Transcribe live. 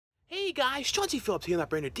Hey guys, Chauncey Phillips here on that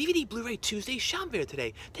brand new DVD Blu-ray Tuesday shopping video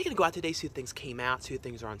today. Taking a go out today, see what things came out, see what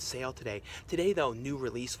things are on sale today. Today though, new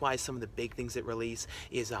release-wise, some of the big things that release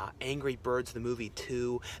is Angry Birds the Movie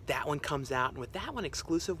 2. That one comes out, and with that one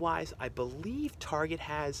exclusive-wise, I believe Target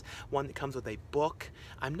has one that comes with a book.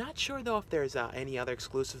 I'm not sure though if there's any other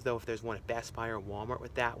exclusive though, if there's one at Best Buy or Walmart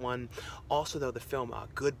with that one. Also though, the film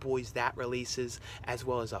Good Boys, that releases, as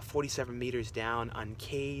well as 47 Meters Down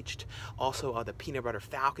Uncaged. Also the Peanut Butter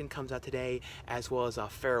Falcon comes out today, as well as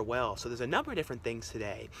Farewell. So there's a number of different things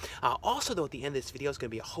today. Also though, at the end of this video is going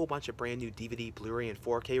to be a whole bunch of brand new DVD, Blu-ray, and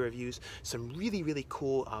 4K reviews. Some really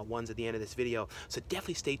cool ones at the end of this video. So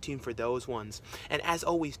definitely stay tuned for those ones. And as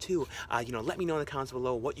always too, let me know in the comments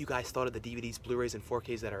below what you guys thought of the DVDs, Blu-rays, and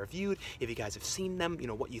 4Ks that are reviewed. If you guys have seen them,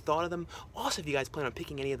 what you thought of them. Also, if you guys plan on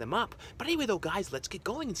picking any of them up. But anyway though, guys, let's get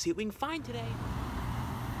going and see what we can find today.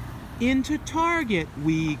 Into Target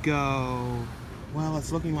we go. Well,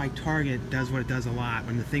 it's looking like Target does what it does a lot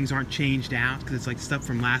when the things aren't changed out, because it's like stuff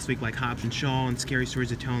from last week like Hobbs and Shaw and Scary Stories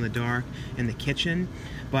to Tell in the Dark and The Kitchen.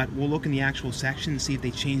 But we'll look in the actual section and see if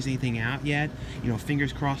they changed anything out yet.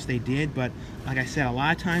 Fingers crossed they did, but like I said, a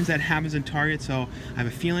lot of times that happens in Target, so I have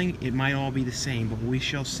a feeling it might all be the same, but we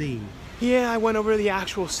shall see. Yeah, I went over to the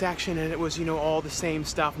actual section and it was, all the same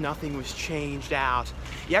stuff. Nothing was changed out.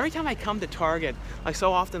 Yeah, every time I come to Target, like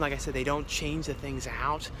so often, like I said, they don't change the things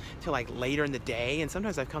out till like later in the day. And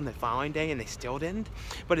sometimes I've come the following day and they still didn't.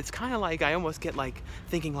 But it's kind of like I almost get like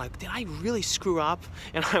thinking like, did I really screw up?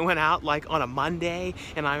 And I went out like on a Monday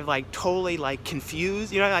and I'm like totally like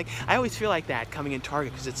confused. Like I always feel like that coming in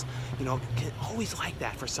Target because it's, always like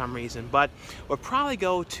that for some reason. But we'll probably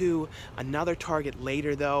go to another Target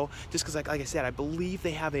later though, just because like I said, I believe they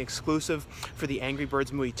have an exclusive for the Angry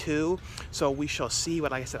Birds movie 2, so we shall see. But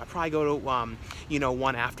like I said, I'll probably go to one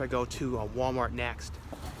after I go to Walmart next.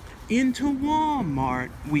 Into Walmart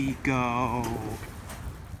we go.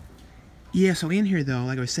 Yeah, so in here though,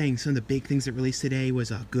 like I was saying, some of the big things that released today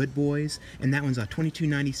was Good Boys, and that one's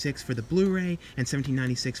 $22.96 for the Blu-ray and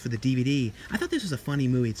 $17.96 for the DVD. I thought this was a funny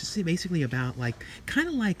movie. It's just basically about kind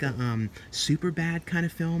of like a Superbad kind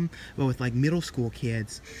of film, but with like middle school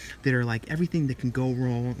kids that are like everything that can go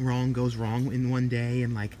wrong goes wrong in one day,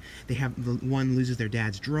 and like one loses their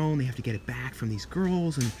dad's drone, they have to get it back from these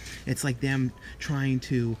girls, and it's like them trying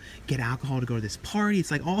to get alcohol to go to this party.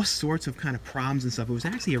 It's like all sorts of kind of problems and stuff. It was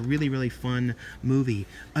actually a really fun movie.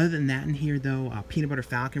 Other than that, in here though, Peanut Butter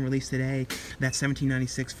Falcon released today. That's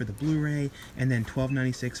 $17.96 for the Blu-ray and then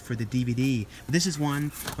 $12.96 for the DVD. But this is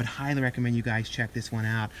one I would highly recommend you guys check this one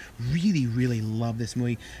out. Really love this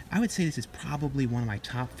movie. I would say this is probably one of my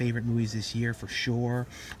top favorite movies this year for sure.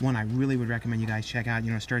 One I really would recommend you guys check out.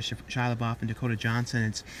 It stars Shia LaBeouf and Dakota Johnson.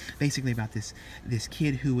 It's basically about this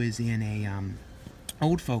kid who is in a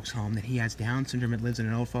old folks home, that he has Down syndrome and lives in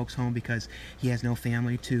an old folks home because he has no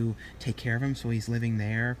family to take care of him, so he's living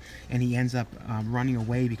there, and he ends up running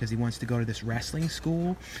away because he wants to go to this wrestling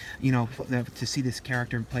school, to see this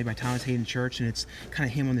character played by Thomas Hayden Church, and it's kind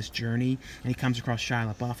of him on this journey, and he comes across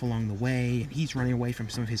Shia LaBeouf along the way, and he's running away from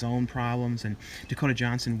some of his own problems, and Dakota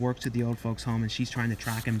Johnson works at the old folks home, and she's trying to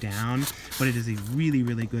track him down. But it is a really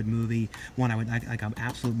good movie, one I would like an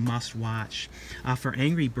absolute must watch. For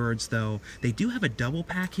Angry Birds though, they do have a double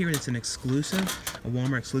pack here. It's an exclusive, a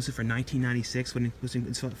Walmart exclusive for $19.96.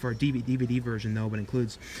 It's for a DVD version though, but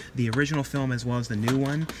includes the original film as well as the new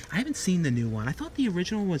one. I haven't seen the new one. I thought the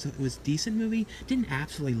original was a decent movie. Didn't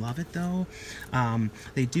absolutely love it though.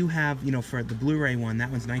 They do have, for the Blu-ray one, that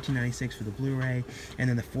one's $19.96 for the Blu-ray, and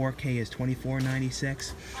then the 4K is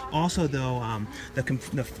 $24.96. Also though,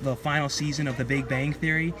 the final season of The Big Bang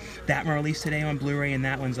Theory, that one released today on Blu-ray, and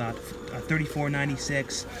that one's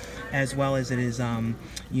 $34.96. as well as it is,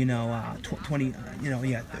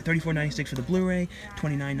 $34.96 for the Blu-ray,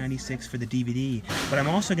 $29.96 for the DVD. But I'm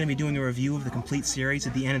also going to be doing a review of the complete series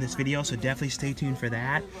at the end of this video, so definitely stay tuned for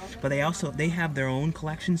that. But they have their own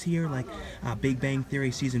collections here, like Big Bang Theory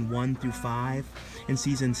season 1 through 5 and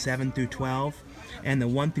season 7 through 12. And the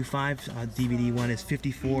 1 through 5 DVD one is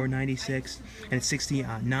 $54.96, and it's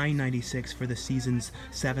 $69.96 for the seasons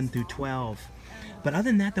 7 through 12. But other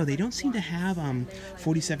than that, though, they don't seem to have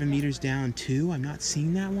 47 Meters Down 2. I'm not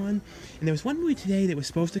seeing that one. And there was one movie today that was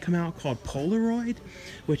supposed to come out called Polaroid,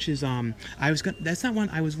 which is that's not one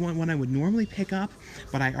I would normally pick up,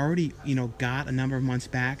 but I already got a number of months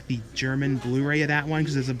back the German Blu-ray of that one,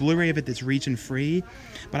 because there's a Blu-ray of it that's region free.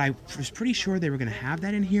 But I was pretty sure they were going to have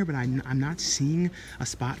that in here, but I'm not seeing a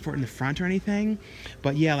spot for it in the front or anything.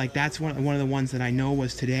 But yeah, that's one of the ones that I know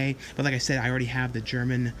was today. But like I said, I already have the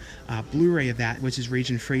German Blu-ray of that, which which is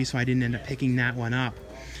region free, so I didn't end up picking that one up.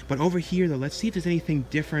 But over here, though, let's see if there's anything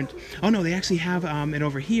different. Oh no, they actually have it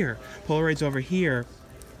over here. Polaroid's over here.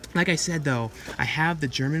 Like I said, though, I have the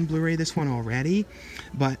German Blu-ray, this one already,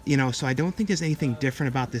 but, you know, so I don't think there's anything different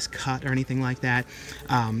about this cut or anything like that.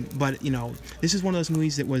 But, you know, this is one of those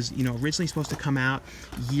movies that was, you know, originally supposed to come out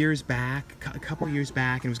years back, a couple years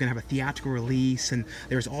back, and it was going to have a theatrical release, and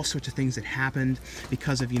there was all sorts of things that happened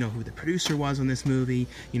because of, you know, who the producer was on this movie,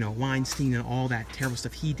 you know, Weinstein and all that terrible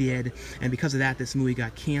stuff he did, and because of that, this movie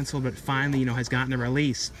got canceled, but finally, you know, has gotten a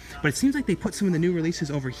release. But it seems like they put some of the new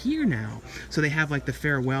releases over here now. So they have, like, the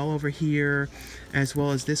Farewell over here, as well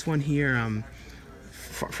as this one here,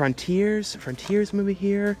 Frontiers movie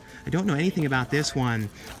here. I don't know anything about this one.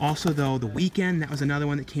 Also, though, The Weekend, that was another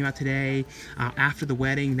one that came out today. After the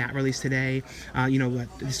Wedding, that released today. You know,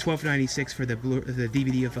 it's $12.96 for the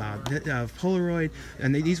DVD of Polaroid,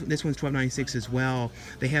 and this one's $12.96 as well.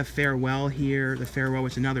 They have Farewell here, The Farewell,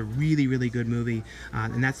 which is another really, really good movie,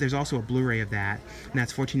 and there's also a Blu-ray of that, and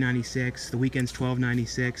that's $14.96. The Weekend's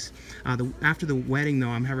 $12.96. After the Wedding, though,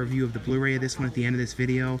 I'm having a review of the Blu-ray of this one at the end of this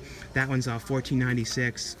video. That one's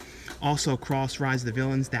 $14.96. Also, Cross Rise of the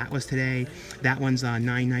Villains, that was today. That one's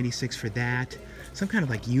 $9.96 for that. Some kind of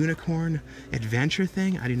like unicorn adventure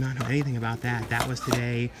thing. I do not know anything about that. That was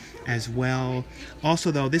today as well.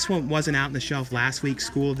 Also, though, this one wasn't out on the shelf last week,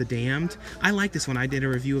 School of the Damned. I like this one. I did a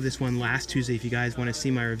review of this one last Tuesday if you guys want to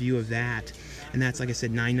see my review of that. And that's, like I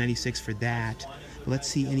said, $9.96 for that. But let's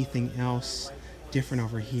see anything else different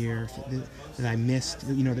over here that I missed,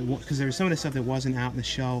 you know, because there was some of the stuff that wasn't out on the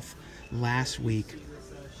shelf last week.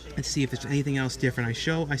 Let's see if there's anything else different. I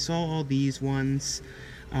saw all these ones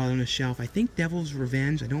on the shelf. I think Devil's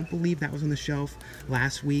Revenge, I don't believe that was on the shelf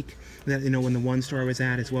last week, that, you know, when the one store was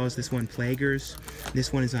at, as well as this one, Plaguers.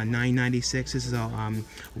 This one is on $9.96. This is a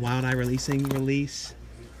Wild Eye release.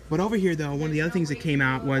 But over here, though, one of the other things that came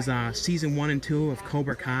out was Season 1 and 2 of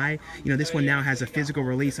Cobra Kai. You know, this one now has a physical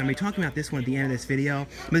release. I'm going to be talking about this one at the end of this video.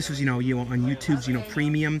 This was, you know, on YouTube's, you know,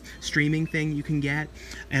 premium streaming thing you can get.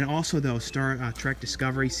 And also, though, Star Trek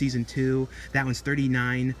Discovery Season 2. That one's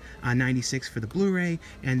 $39.96 for the Blu-ray,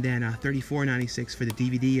 and then $34.96 for the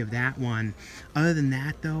DVD of that one. Other than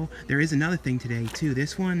that, though, there is another thing today, too.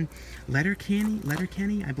 This one,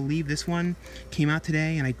 Letterkenny, I believe this one came out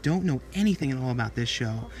today, and I don't know anything at all about this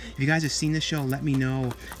show. If you guys have seen this show, let me know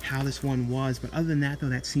how this one was. But other than that, though,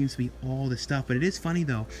 that seems to be all the stuff. But it is funny,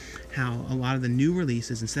 though, how a lot of the new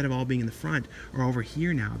releases, instead of all being in the front, are over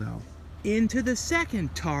here now, though. Into the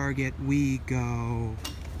second Target we go.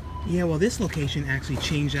 Yeah, well, this location actually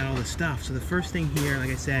changed out all the stuff. So the first thing here,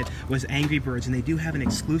 like I said, was Angry Birds, and they do have an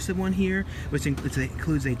exclusive one here, which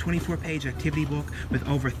includes a 24-page activity book with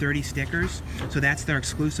over 30 stickers. So that's their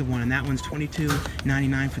exclusive one, and that one's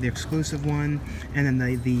 $22.99 for the exclusive one. And then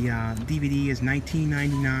the DVD is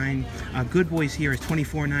 $19.99. Good Boys here is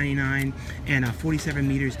 $24.99, and 47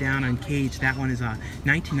 Meters Down Uncaged, that one is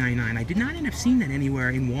 $19.99. I did not end up seeing that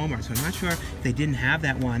anywhere in Walmart, so I'm not sure if they didn't have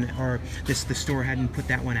that one or the store hadn't put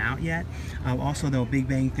that one out yet. Also, though, Big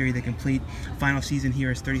Bang Theory, the complete final season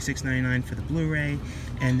here is $36.99 for the Blu-ray,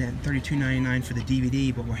 and then $32.99 for the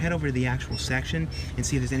DVD. But we'll head over to the actual section and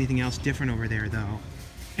see if there's anything else different over there, though.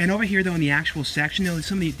 And over here, though, in the actual section, though,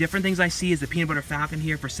 some of the different things I see is the Peanut Butter Falcon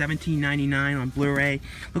here for $17.99 on Blu-ray.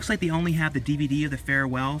 Looks like they only have the DVD of The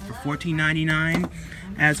Farewell for $14.99,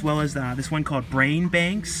 as well as this one called Brain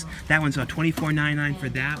Banks. That one's $24.99 for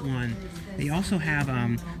that one. They also have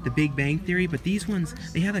the Big Bang Theory, but these ones,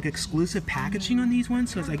 they have like exclusive packaging on these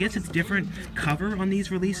ones, so I guess it's different cover on these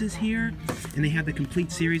releases here. And they have the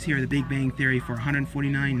complete series here, the Big Bang Theory, for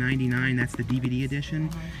 $149.99. That's the DVD edition.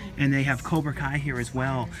 And they have Cobra Kai here as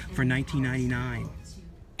well for $19.99.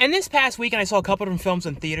 And this past weekend, I saw a couple of different films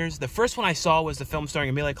in theaters. The first one I saw was the film starring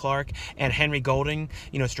Emilia Clarke and Henry Golding.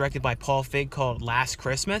 You know, it's directed by Paul Feig, called Last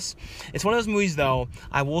Christmas. It's one of those movies, though,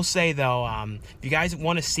 I will say, though, if you guys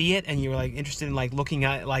want to see it and you're, like, interested in, like, looking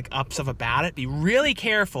at, like, up stuff about it, be really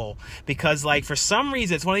careful, because, like, for some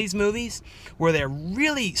reason, it's one of these movies where they're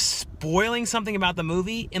really spoiling something about the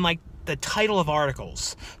movie in, like, the title of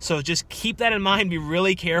articles. So just keep that in mind, be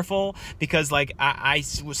really careful, because like I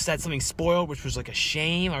said something spoiled, which was like a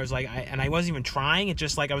shame. I was like, and I wasn't even trying. It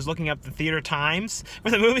just like I was looking up the theater times for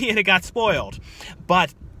the movie and it got spoiled.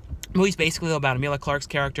 But the movie's basically about Emilia Clarke's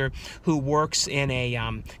character, who works in a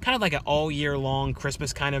kind of like an all year long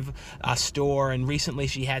Christmas kind of store, and recently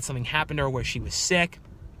she had something happen to her where she was sick.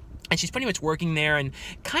 And she's pretty much working there and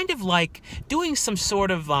kind of like doing some sort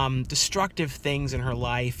of destructive things in her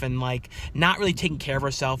life and like not really taking care of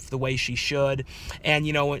herself the way she should. And,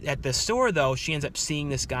 you know, at the store, though, she ends up seeing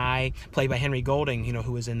this guy played by Henry Golding, you know,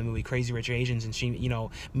 who was in the movie Crazy Rich Asians. And she, you know,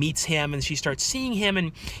 meets him and she starts seeing him.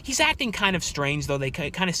 And he's acting kind of strange, though. They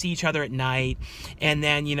kind of see each other at night. And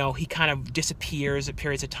then, you know, he kind of disappears at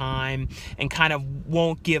periods of time and kind of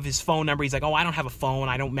won't give his phone number. He's like, oh, I don't have a phone.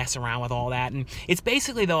 I don't mess around with all that. And it's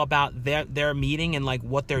basically, though, about their meeting and like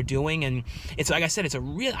what they're doing. And it's like I said, it's a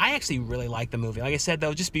real, I actually really like the movie. Like I said,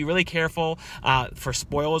 though, just be really careful for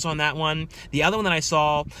spoilers on that one. The other one that I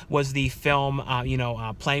saw was the film you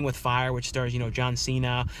know, Playing with Fire, which stars, you know, John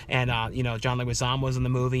Cena and you know, John Leguizamo was in the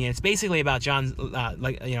movie. And it's basically about John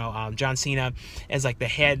Cena as like the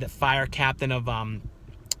head fire captain of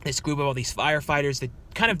this group of all these firefighters that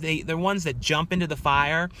kind of they're ones that jump into the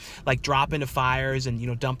fire, like drop into fires and, you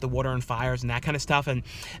know, dump the water on fires and that kind of stuff. And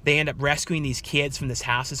they end up rescuing these kids from this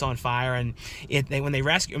house that's on fire. And when they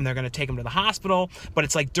rescue them, they're going to take them to the hospital. But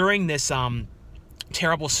it's like during this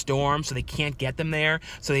terrible storm, so they can't get them there,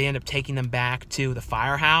 so they end up taking them back to the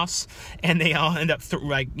firehouse, and they all end up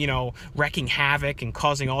like, you know, wrecking havoc and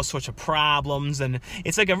causing all sorts of problems. And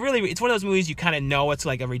it's like it's one of those movies you kind of know it's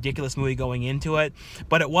like a ridiculous movie going into it,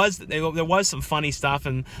 but there was some funny stuff,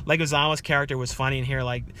 and Leguizamo's character was funny in here,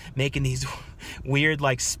 like making these weird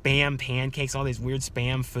like spam pancakes, all these weird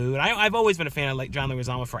spam food. I've always been a fan of like John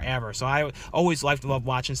Leguizamo forever, so I always love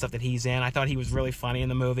watching stuff that he's in. I thought he was really funny in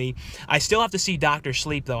the movie. I still have to see Dr.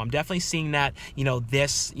 Sleep, though. I'm definitely seeing that, you know,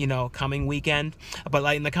 this, you know, coming weekend. But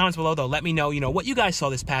like in the comments below, though, let me know, you know, what you guys saw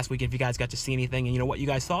this past weekend, if you guys got to see anything, and, you know, what you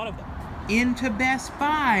guys thought of them. Into Best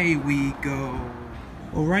Buy we go.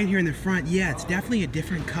 Well, right here in the front, yeah, it's definitely a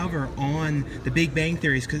different cover on the Big Bang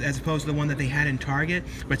Theories as opposed to the one that they had in Target.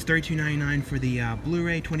 But it's $32.99 for the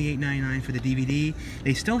Blu-ray, $28.99 for the DVD.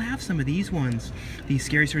 They still have some of these ones, these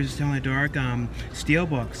Scary Stories to Tell in the Dark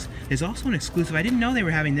Steelbooks. There's also an exclusive. I didn't know they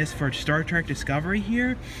were having this for Star Trek Discovery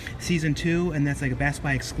here, Season 2, and that's like a Best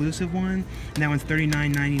Buy exclusive one. And that one's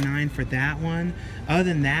 $39.99 for that one. Other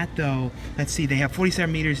than that, though, let's see, they have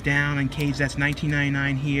 47 Meters Down Uncaged, that's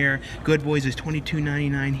 $19.99 here. Good Boys is $22.99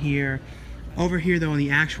 here. Over here, though, in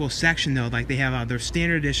the actual section, though, like they have their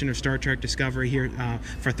standard edition of Star Trek Discovery here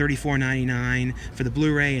for $34.99 for the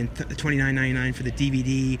Blu-ray and $29.99 for the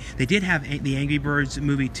DVD. They did have the Angry Birds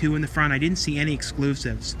movie 2 in the front. I didn't see any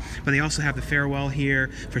exclusives, but they also have the Farewell here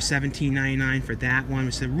for $17.99 for that one,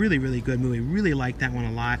 which is a really, really good movie. Really like that one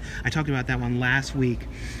a lot. I talked about that one last week.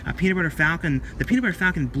 Peanut Butter Falcon, the Peanut Butter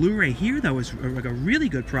Falcon Blu-ray here, though, is like a really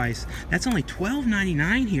good price. That's only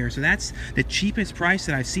 $12.99 here, so that's the cheapest price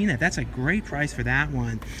that I've seen. That's a great price for that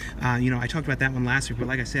one. You know, I talked about that one last week, but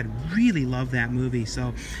like I said, really love that movie.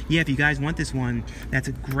 So yeah, if you guys want this one, that's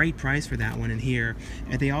a great price for that one in here.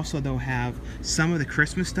 And they also, though, have some of the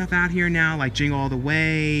Christmas stuff out here now, like Jingle All the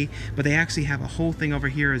Way, but they actually have a whole thing over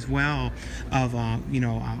here as well of you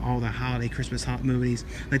know, all the holiday Christmas movies.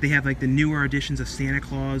 Like they have like the newer editions of Santa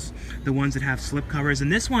Claus, the ones that have slip covers,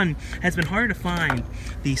 and this one has been harder to find.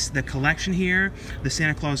 The collection here, the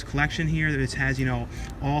Santa Claus collection here, that has, you know,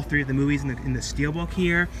 all three of the movies in the Steelbook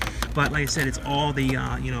here. But like I said, it's all the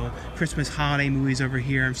you know, Christmas holiday movies over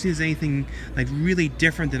here. I'm seeing if there's anything like really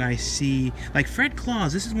different that I see. Like Fred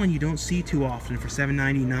Claus, this is one you don't see too often for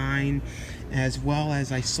 $7.99, as well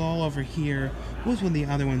as I saw over here. What was one of the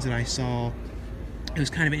other ones that I saw? It was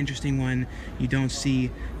kind of an interesting one you don't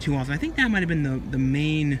see too often. I think that might have been the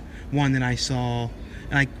main one that I saw.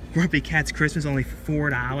 Like Grumpy Cat's Christmas, only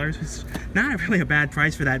 $4. It's not really a bad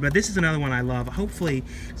price for that, but this is another one I love. Hopefully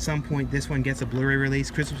at some point this one gets a Blu-ray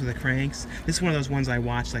release, Christmas with the Cranks. This is one of those ones I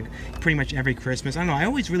watch like pretty much every Christmas. I don't know, I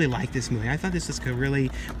always really liked this movie. I thought this was a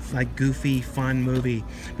really like goofy, fun movie.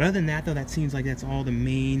 But other than that, though, that seems like that's all the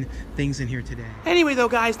main things in here today. Anyway, though,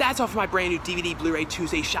 guys, that's all for my brand new DVD Blu-ray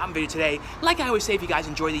Tuesday shopping video today. Like I always say, if you guys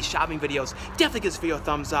enjoy these shopping videos, definitely give this video a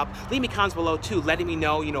thumbs up. Leave me comments below too, letting me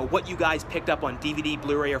know, you know, what you guys picked up on DVD,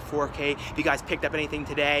 Blu-ray, or 4K. If you guys picked up anything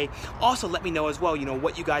today. Also, let me know as well, you know,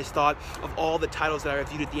 what you guys thought of all the titles that I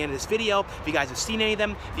reviewed at the end of this video. If you guys have seen any of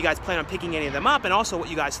them, if you guys plan on picking any of them up, and also what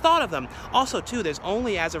you guys thought of them. Also, too, there's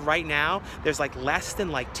only, as of right now, there's like less than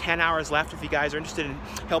like 10 hours left if you guys are interested in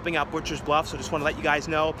helping out Butcher's Bluff. So just want to let you guys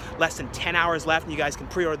know, less than 10 hours left, and you guys can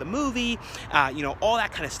pre-order the movie, you know, all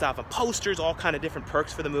that kind of stuff, and posters, all kind of different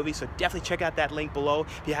perks for the movie. So definitely check out that link below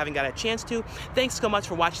if you haven't got a chance to. Thanks so much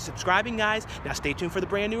for watching, subscribing, guys. Now stay tuned for the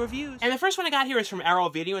brand new new reviews. And the first one I got here is from Arrow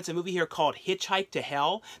Video. It's a movie here called Hitchhike to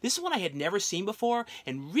Hell. This is one I had never seen before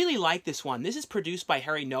and really like this one. This is produced by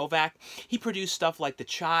Harry Novak. He produced stuff like The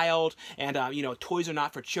Child and, you know, Toys Are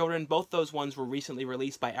Not for Children. Both those ones were recently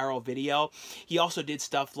released by Arrow Video. He also did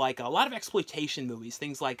stuff like a lot of exploitation movies,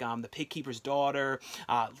 things like The Pig Keeper's Daughter,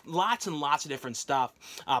 lots and lots of different stuff.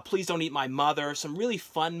 Please Don't Eat My Mother, some really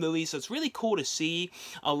fun movies. So it's really cool to see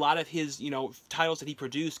a lot of his, you know, titles that he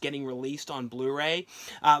produced getting released on Blu-ray.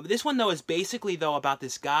 This one, though, is basically, though, about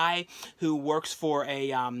this guy who works for a,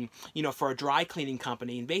 you know, for a dry cleaning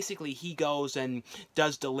company. And basically, he goes and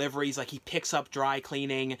does deliveries. Like, he picks up dry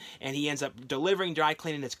cleaning, and he ends up delivering dry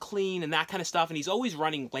cleaning that's clean and that kind of stuff. And he's always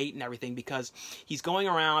running late and everything because he's going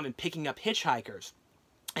around and picking up hitchhikers.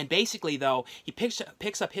 And basically, though, he picks up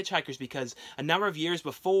hitchhikers because a number of years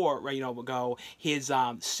before, you know, ago, his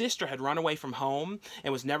sister had run away from home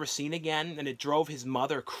and was never seen again, and it drove his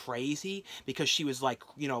mother crazy because she was, like,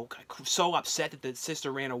 you know, so upset that the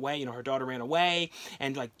sister ran away, you know, her daughter ran away,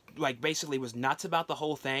 and like basically was nuts about the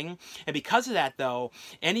whole thing. And because of that, though,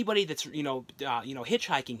 anybody that's, you know,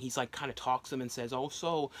 hitchhiking, he's like kind of talks to them and says, oh,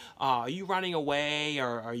 so are you running away,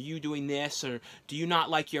 or are you doing this, or do you not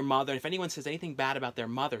like your mother? And if anyone says anything bad about their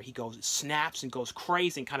mother, he goes, snaps and goes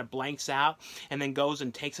crazy and kind of blanks out, and then goes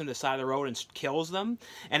and takes them to the side of the road and kills them.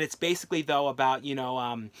 And it's basically, though, about, you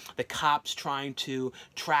know, the cops trying to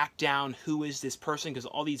track down who is this person, because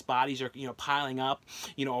all these bodies are, you know, piling up,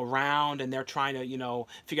 you know, around, and they're trying to, you know,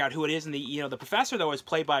 figure out who it is. And the, you know, the professor, though, is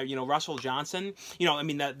played by, you know, Russell Johnson. You know, I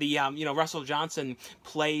mean, you know, Russell Johnson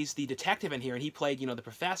plays the detective in here, and he played, you know, the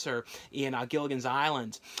professor in Gilligan's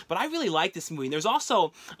Island. But I really like this movie. And there's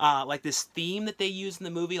also like this theme that they use in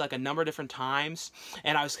the movie like a number of different times,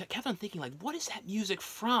 and I kept on thinking, like, what is that music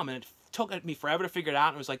from? And it took me forever to figure it out.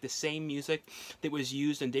 And it was like the same music that was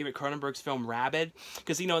used in David Cronenberg's film Rabid,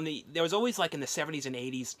 because, you know, there was always, like, in the 70s and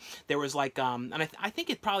 80s, there was like and I think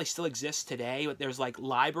it probably still exists today, but there's like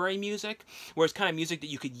library music, where it's kind of music that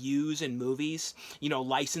you could use in movies, you know,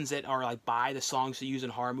 license it, or like buy the songs to use in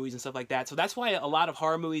horror movies and stuff like that. So that's why a lot of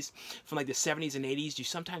horror movies from like the 70s and 80s, you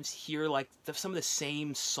sometimes hear like some of the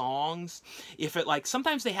same songs. If it, like,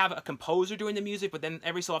 sometimes they have a composer doing the music, but then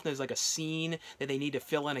every so often there's like a scene that they need to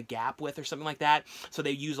fill in a gap with or something like that, so they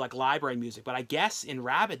use like library music. But I guess in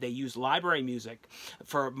Rabid they used library music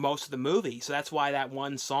for most of the movie, so that's why that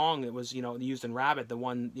one song that was, you know, used in Rabid, the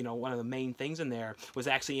one, you know, one of the main things in there, was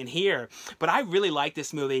actually in here. But I really like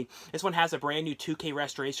this movie. This one has a brand new 2K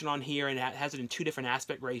restoration on here, and it has it in 2 different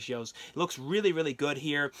aspect ratios. It looks really, really good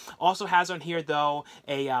here. Also has on here, though,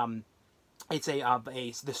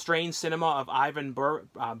 it's The Strange Cinema of Irvin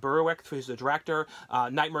Berwick, who's the director,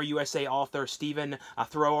 Nightmare USA author Stephen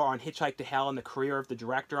Thrower on Hitchhike to Hell and the career of the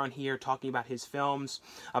director on here, talking about his films.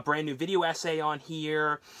 A brand new video essay on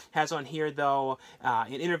here. Has on here, though,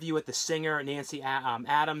 an interview with the singer Nancy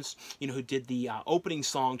Adams, you know, who did the opening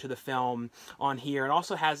song to the film on here. It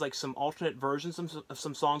also has like some alternate versions of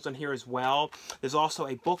some songs on here as well. There's also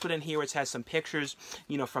a booklet in here which has some pictures,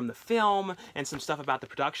 you know, from the film and some stuff about the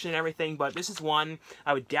production and everything. But this is one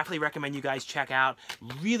I would definitely recommend you guys check out.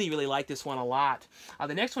 Really, really like this one a lot.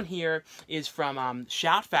 The next one here is from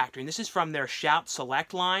Shout Factory, and this is from their Shout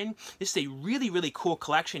Select line. This is a really, really cool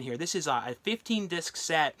collection here. This is a 15-disc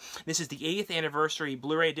set. This is the 80th anniversary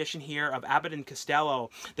Blu-ray edition here of Abbott and Costello,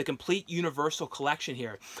 the complete Universal collection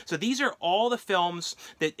here. So these are all the films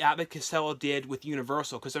that Abbott Costello did with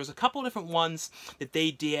Universal, because there's a couple different ones that they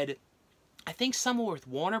did. I think some were with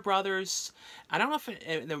Warner Brothers. I don't know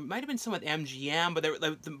if there might have been some with MGM, but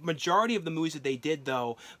the majority of the movies that they did,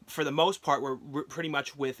 though, for the most part, were pretty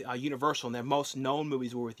much with Universal, and their most known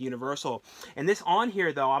movies were with Universal. And this on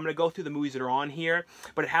here, though, I'm going to go through the movies that are on here,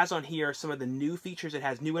 but it has on here some of the new features. It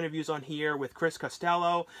has new interviews on here with Chris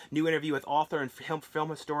Costello, new interview with author and film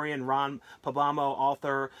historian Ron Poblamo,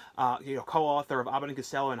 author, you know, co-author of Abbott and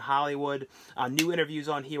Costello in Hollywood. New interviews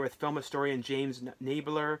on here with film historian James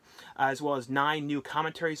Nabler, as well as 9 new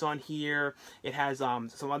commentaries on here. It has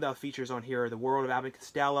some other features on here: The World of Abbott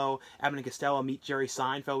and Costello Meet Jerry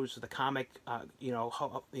Seinfeld, which is the comic,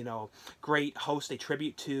 great host, a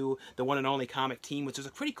tribute to the one and only comic team, which is a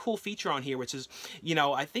pretty cool feature on here, which is, you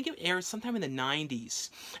know, I think it aired sometime in the 90s,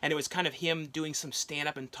 and it was kind of him doing some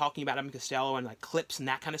stand-up and talking about Abbott and Costello and like clips and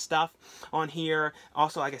that kind of stuff on here.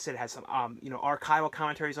 Also, like I said, it has some, archival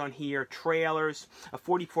commentaries on here, trailers, a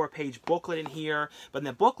 44-page booklet in here. But in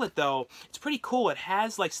the booklet, though, it's pretty cool. It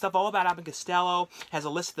has like stuff all about Abbott and Costello, has a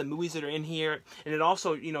list of the movies that are in here, and it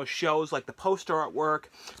also, you know, shows like the poster artwork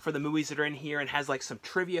for the movies that are in here, and has like some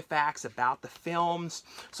trivia facts about the films.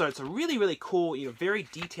 So it's a really, really cool, you know, very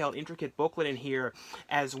detailed, intricate booklet in here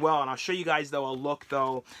as well. And I'll show you guys though a look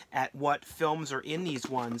though at what films are in these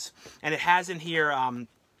ones. And it has in here,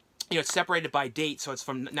 you know, it's separated by date, so it's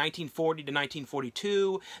from 1940 to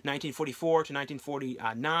 1942, 1944 to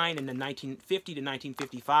 1949, and then 1950 to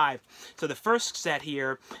 1955. So the first set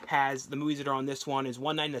here has the movies that are on this one is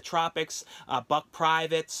One Night in the Tropics, Buck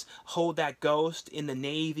Privates, Hold That Ghost, In the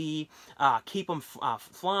Navy, Keep 'Em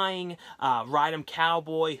Flying, Ride 'Em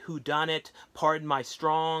Cowboy, Who Done It, Pardon My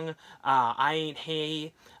Strong, I Ain't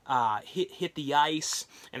Hay, Hit the Ice,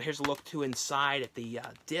 and here's a look to inside at the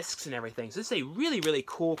discs and everything. So this is a really, really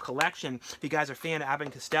cool collection if you guys are a fan of Abbott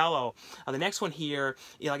and Costello. The next one here,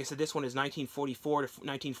 you know, like I said, this one is 1944 to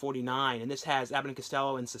 1949, and this has Abbott and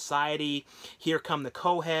Costello in Society, Here Come the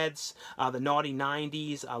Co-Heads, The Naughty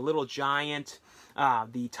 90s, Little Giant,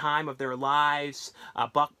 The Time of Their Lives,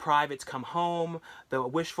 Buck Privates Come Home, The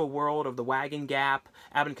Wishful World of the Wagon Gap,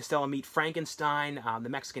 Abbott and Costello Meet Frankenstein, The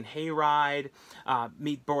Mexican Hayride,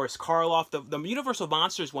 Meet Boris Karloff. The Universal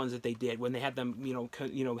Monsters ones that they did when they had them, you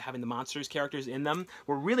know, having the monsters characters in them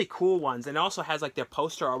were really cool ones. And it also has like their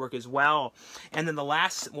poster artwork as well. And then the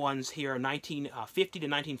last ones here are 1950 to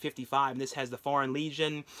 1955. And this has The Foreign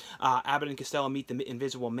Legion, Abbott and Costello Meet the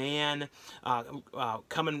Invisible Man,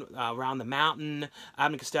 Coming Around the Mountain,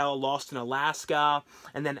 Abbott and Costello Lost in Alaska,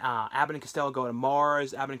 and then Abbott and Costello Go to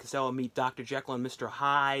Mars, Abbott and Costello Meet Dr. Jekyll and Mr.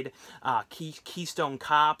 Hyde, Keystone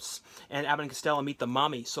Cops, and Abbott and Costello Meet the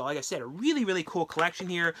Mummy. So like I said, a really, really cool collection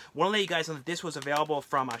here. Want to let you guys know that this was available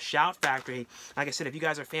from Shout Factory. Like I said, if you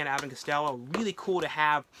guys are a fan of Abbott and Costello, really cool to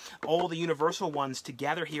have all the Universal ones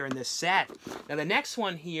together here in this set. Now the next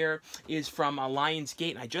one here is from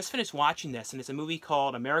Lionsgate, and I just finished watching this, and it's a movie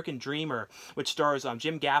called American Dreamer, which stars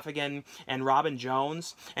Jim Gaffigan and Robin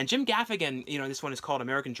Jones. And Jim Gaffigan, you know, this one is called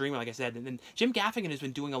American Dreamer, like I said, and then Jim Gaffigan has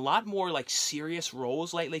been doing a lot more like serious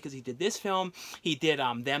roles lately, because he did this film, he did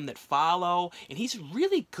Them That Follow, and he's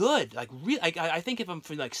really good. Like, I think of him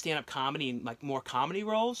for like stand-up comedy and like more comedy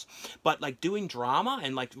roles, but like doing drama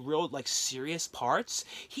and like real like serious parts,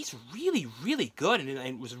 he's really, really good, and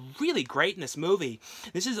it was really great in this movie.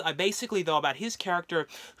 This is basically though about his character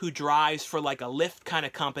who drives for like a Lyft kind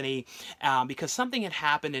of company because something had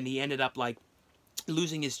happened and he ended up like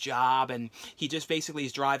losing his job, and he just basically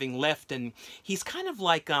is driving Lyft, and he's kind of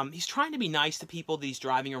like he's trying to be nice to people that he's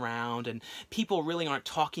driving around, and people really aren't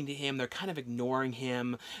talking to him. They're kind of ignoring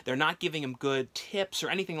him. They're not giving him good tips or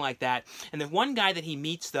anything like that. And the one guy that he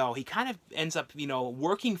meets though, he kind of ends up, you know,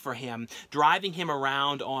 working for him, driving him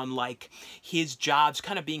around on like his jobs,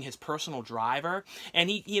 kind of being his personal driver. And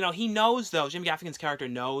he, you know, he knows though, Jim Gaffigan's character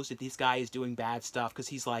knows that this guy is doing bad stuff because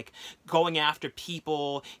he's like going after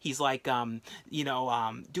people. He's like you know,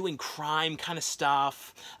 doing crime kind of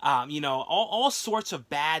stuff, you know, all sorts of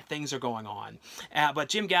bad things are going on. But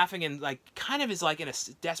Jim Gaffigan, like, kind of is like in a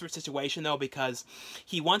desperate situation though, because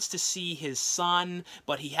he wants to see his son,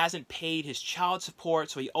 but he hasn't paid his child support,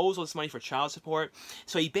 so he owes all this money for child support.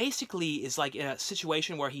 So he basically is like in a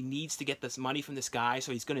situation where he needs to get this money from this guy,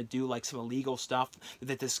 so he's going to do like some illegal stuff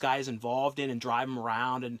that this guy is involved in and drive him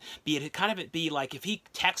around, and be like if he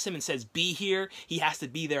texts him and says be here, he has to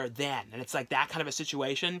be there then, and it's like that kind of a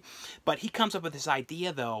situation. But he comes up with this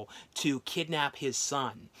idea though to kidnap his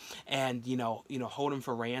son and you know hold him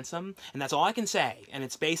for ransom, and that's all I can say. And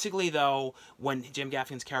it's basically though when Jim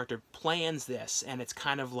Gaffigan's character plans this, and it's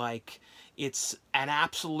kind of like it's an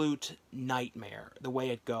absolute nightmare the way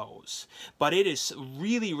it goes, but it is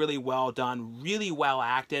really, really well done, really well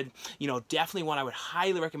acted. You know, definitely one I would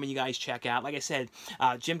highly recommend you guys check out. Like I said,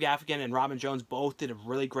 Jim Gaffigan and Robin Jones both did a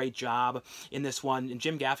really great job in this one, and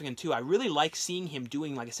Jim Gaffigan too. I really like seeing him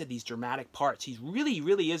doing, like I said, these dramatic parts. He really,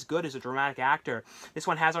 really is good as a dramatic actor. This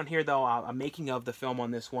one has on here though a making of the film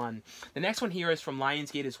on this one. The next one here is from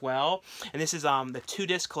Lionsgate as well, and this is the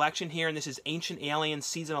 2-disc collection here, and this is Ancient Aliens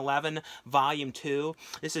Season 11 Volume 2.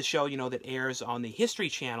 This is a show, you know, that airs on the History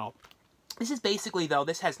Channel. This is basically, though,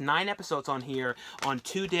 this has 9 episodes on here on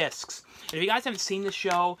 2 discs. And if you guys haven't seen the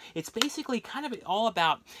show, it's basically kind of all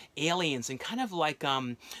about aliens and kind of like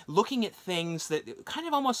looking at things that kind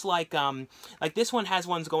of almost like this one has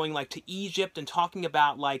ones going like to Egypt and talking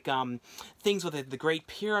about like things with the Great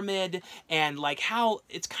Pyramid, and like how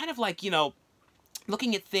it's kind of like, you know,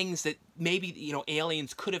 looking at things that maybe, you know,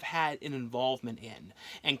 aliens could have had an involvement in,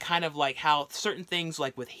 and kind of like how certain things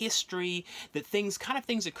like with history, that things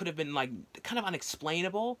that could have been like kind of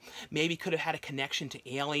unexplainable, maybe could have had a connection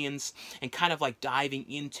to aliens, and kind of like diving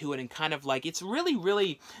into it, and kind of like, it's really,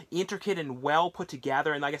 really intricate and well put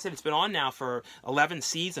together. And like I said, it's been on now for 11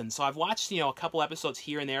 seasons, so I've watched, you know, a couple episodes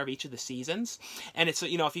here and there of each of the seasons. And it's,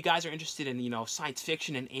 you know, if you guys are interested in, you know, science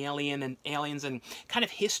fiction and aliens and kind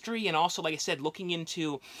of history, and also, like I said, looking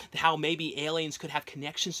into how maybe aliens could have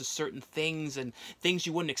connections to certain things and things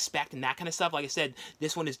you wouldn't expect and that kind of stuff. Like I said,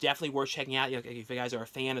 this one is definitely worth checking out, you know, if you guys are a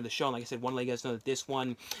fan of the show. And like I said, want to let you guys know that this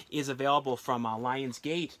one is available from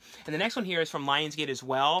Lionsgate. And the next one here is from Lionsgate as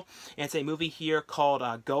well. And it's a movie here called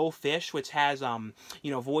Go Fish, which has,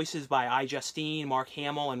 you know, voices by I. Justine, Mark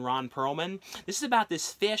Hamill, and Ron Perlman. This is about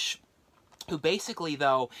this fish who basically,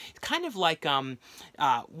 though, kind of like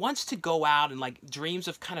wants to go out and like dreams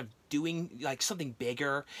of kind of doing like something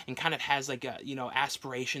bigger, and kind of has like a, you know,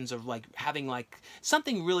 aspirations of like having like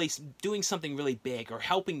something really, doing something really big or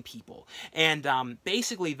helping people. And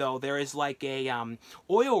basically, though, there is like a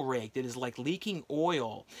oil rig that is like leaking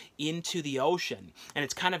oil into the ocean, and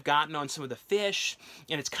it's kind of gotten on some of the fish,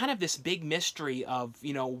 and it's kind of this big mystery of,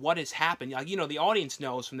 you know, what has happened. Like, you know, the audience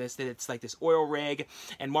knows from this that it's like this oil rig,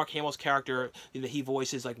 and Mark Hamill's character that he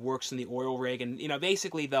voices like works in the oil rig, and, you know,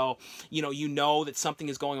 basically, though, you know that something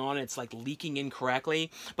is going on, and it's like leaking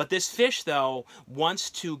incorrectly. But this fish, though,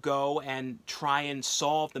 wants to go and try and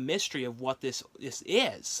solve the mystery of what this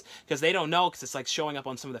is, because they don't know, because it's like showing up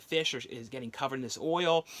on some of the fish, or is getting covered in this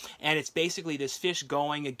oil. And it's basically this fish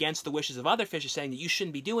going against the wishes of other fish, saying that you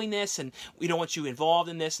shouldn't be doing this, and we don't want you involved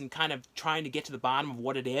in this, and kind of trying to get to the bottom of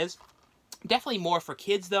what it is. Definitely more for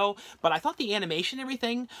kids, though, but I thought the animation and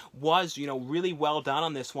everything was, you know, really well done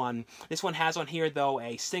on this one. This one has on here, though,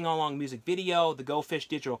 a sing-along music video, the Go Fish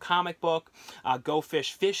digital comic book, Go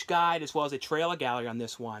Fish fish guide, as well as a trailer gallery on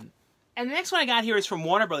this one. And the next one I got here is from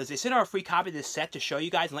Warner Brothers. They sent out a free copy of this set to show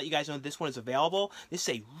you guys and let you guys know that this one is available. This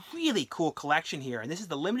is a really cool collection here. And this is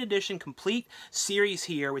the limited edition complete series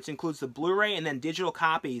here, which includes the Blu-ray and then digital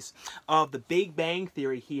copies of The Big Bang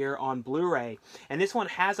Theory here on Blu-ray. And this one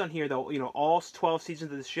has on here, though, you know, all 12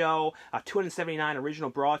 seasons of the show, 279 original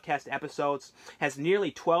broadcast episodes, has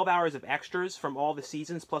nearly 12 hours of extras from all the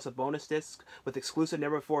seasons, plus a bonus disc with exclusive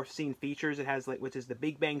never-before-seen features. It has, like, which is the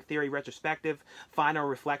Big Bang Theory retrospective, final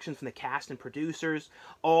reflections from the cast and producers,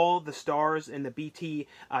 all the stars in the BT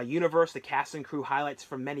universe, the cast and crew highlights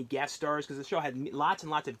from many guest stars, because the show had lots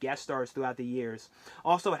and lots of guest stars throughout the years.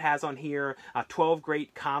 Also, it has on here 12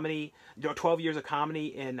 years of comedy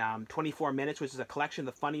in 24 minutes, which is a collection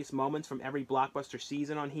of the funniest moments from every blockbuster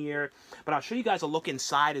season on here. But I'll show you guys a look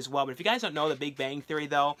inside as well. But if you guys don't know The Big Bang Theory,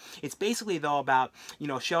 though, it's basically, though, about, you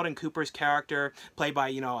know, Sheldon Cooper's character, played by,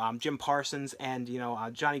 you know, Jim Parsons, and, you know,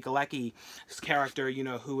 Johnny Galecki's character, you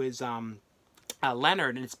know, who is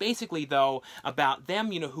Leonard. And it's basically, though, about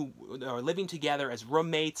them, you know, who are living together as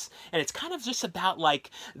roommates, and it's kind of just about like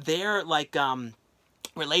their like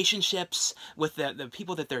relationships with the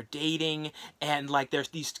people that they're dating. And like there's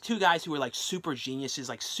these two guys who are like super geniuses,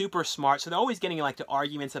 like super smart, so they're always getting like to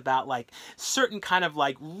arguments about like certain kind of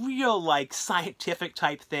like real like scientific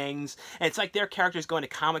type things. And it's like their characters going to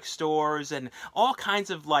comic stores and all kinds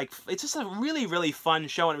of like, it's just a really, really fun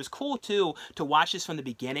show. And it was cool too to watch this from the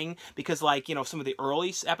beginning, because like, you know, some of the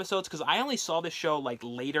early episodes, because I only saw this show like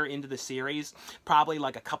later into the series, probably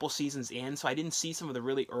like a couple seasons in, so I didn't see some of the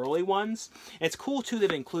really early ones. And it's cool too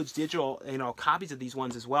that it includes digital, you know, copies of these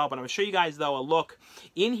ones as well. But I'm going to show you guys, though, a look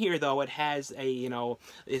in here. Though it has a, you know,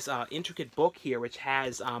 this intricate book here, which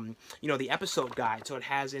has, you know, the episode guide. So it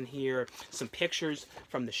has in here some pictures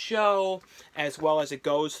from the show, as well as it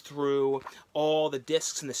goes through all the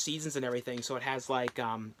discs and the seasons and everything. So it has like,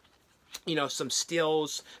 you know, some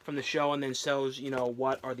stills from the show, and then shows, you know,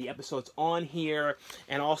 what are the episodes on here,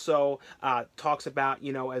 and also talks about,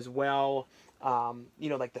 you know, as well, you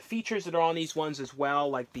know, like the features that are on these ones as well,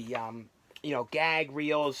 like the, you know, gag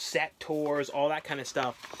reels, set tours, all that kind of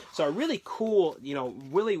stuff. So a really cool, you know,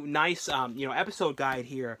 really nice, you know, episode guide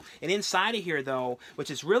here. And inside of here, though,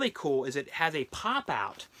 which is really cool, is it has a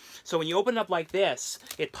pop-out. So when you open it up like this,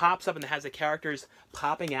 it pops up and it has the characters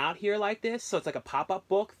popping out here like this. So it's like a pop-up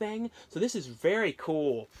book thing. So this is very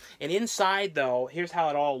cool. And inside, though, here's how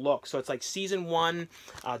it all looks. So it's like Season 1,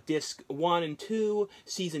 Disc 1 and 2,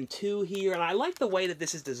 Season 2 here. And I like the way that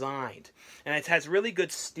this is designed. And it has really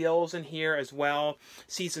good stills in here as well.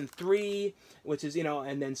 Season 3, which is, you know,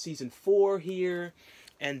 and then Season 4 here.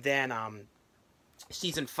 And then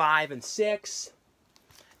Season 5 and 6.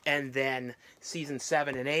 And then Season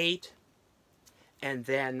 7 and 8. And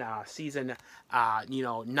then Season, you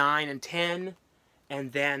know, 9 and 10.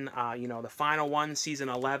 and then, you know, the final one, season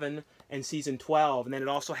 11 and season 12, and then it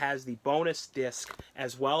also has the bonus disc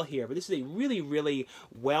as well here. But this is a really, really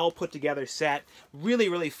well put together set. Really,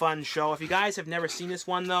 really fun show. If you guys have never seen this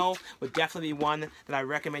one though, would definitely be one that I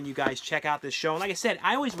recommend you guys check out this show. And like I said,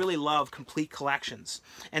 I always really love complete collections,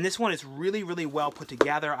 and this one is really, really well put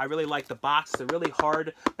together. I really like the box. It's a really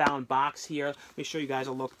hard bound box here. Let me show you guys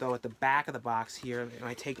a look though at the back of the box here. And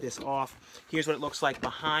I take this off. Here's what it looks like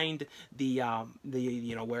behind the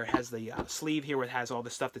you know, where it has the sleeve here, where it has all the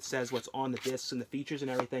stuff that says what's on the discs and the features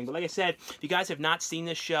and everything. But like I said, if you guys have not seen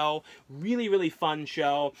this show, really, really fun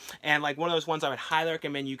show, and like one of those ones I would highly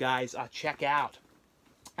recommend you guys check out.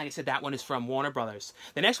 Like I said, that one is from Warner Brothers.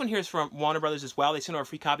 The next one here is from Warner Brothers as well. They sent over a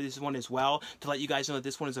free copy of this one as well to let you guys know that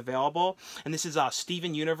this one is available. And this is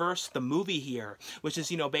Steven Universe, the movie here, which is,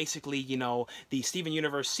 you know, basically, you know, the Steven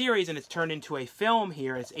Universe series, and it's turned into a film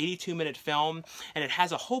here. It's 82-minute film, and it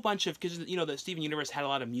has a whole bunch of, because, you know, the Steven Universe had a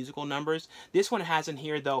lot of musical numbers. This one has in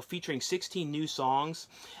here, though, featuring 16 new songs.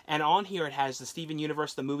 And on here it has the Steven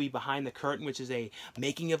Universe, the movie Behind the Curtain, which is a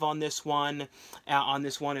making of on this one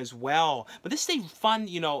as well. But this is a fun,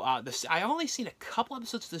 you know, I've only seen a couple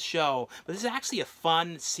episodes of the show, but this is actually a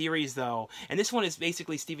fun series though. And this one is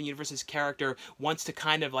basically Steven Universe's character wants to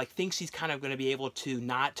kind of like, thinks he's kind of going to be able to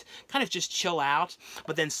not kind of just chill out,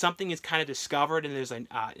 but then something is kind of discovered, and there's a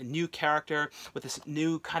new character with this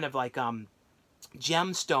new kind of like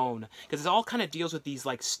gemstone, because it all kind of deals with these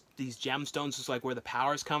like these gemstones, is like where the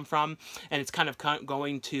powers come from, and it's kind of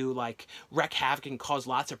going to like wreak havoc and cause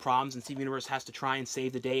lots of problems, and Steven Universe has to try and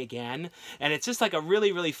save the day again. And it's just like a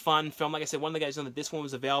really, really fun film. Like I said, one of the guys know that this one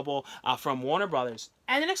was available from Warner Brothers.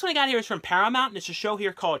 And the next one I got here is from Paramount, and it's a show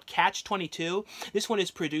here called Catch-22. This one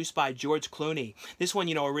is produced by George Clooney. This one,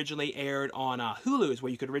 you know, originally aired on Hulu, is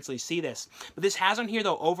where you could originally see this. But this has on here,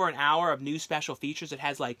 though, over an hour of new special features. It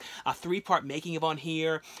has like a 3-part making of on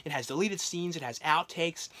here. It has deleted scenes. It has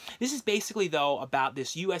outtakes. This is basically, though, about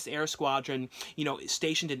this U.S. Air Squadron, you know,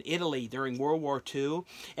 stationed in Italy during World War II.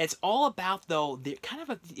 And it's all about, though,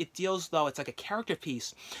 it deals, though, it's like a character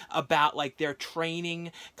piece about, like, their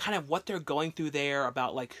training, kind of what they're going through there,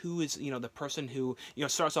 about, like, who is, you know, the person who, you know,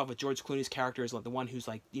 starts off with George Clooney's character is, like, the one who's,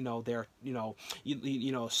 like, you know, their, you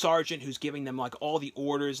know, sergeant who's giving them, like, all the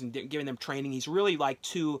orders and giving them training. He's really, like,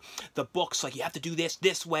 to the books, like, you have to do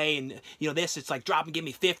this way, and, you know, this, it's like, drop and give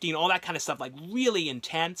me 50, and all that kind of stuff, like, really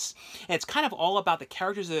intense. And it's kind of all about the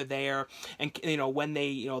characters that are there, and, you know, when they,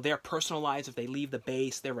 you know, their personal lives, if they leave the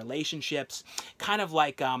base, their relationships, kind of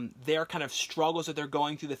like their kind of struggles that they're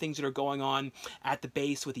going through, the things that are going on at the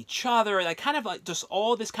base with each other, like kind of like just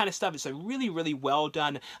all this kind of stuff. It's a really, really well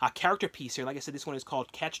done character piece here. Like I said, this one is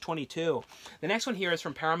called Catch-22. The next one here is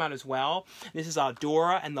from Paramount as well. This is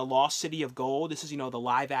Dora and the Lost City of Gold. This is, you know, the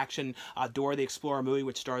live action Dora the Explorer movie,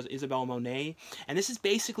 which stars Isabelle Monet. And this is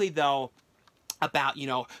basically, though, about, you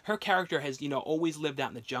know, her character has, you know, always lived out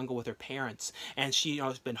in the jungle with her parents, and she, you know,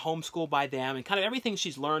 has been homeschooled by them, and kind of everything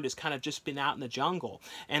she's learned has kind of just been out in the jungle,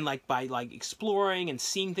 and like by like exploring and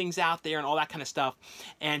seeing things out there and all that kind of stuff.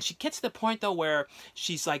 And she gets to the point, though, where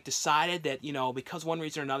she's like decided that, you know, because one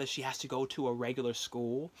reason or another she has to go to a regular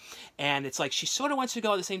school, and it's like she sort of wants to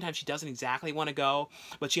go, at the same time she doesn't exactly want to go,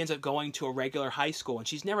 but she ends up going to a regular high school, and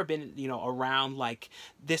she's never been, you know, around like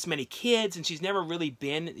this many kids, and she's never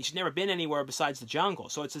been anywhere besides the jungle.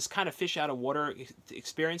 So it's this kind of fish out of water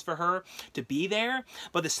experience for her to be there.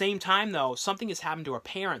 But at the same time, though, something has happened to her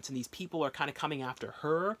parents, and these people are kind of coming after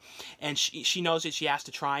her, and she knows that she has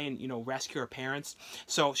to try and, you know, rescue her parents.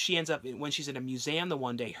 So she ends up, when she's in a museum the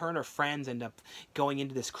one day, her and her friends end up going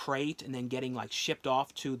into this crate and then getting like shipped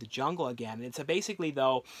off to the jungle again. And it's basically,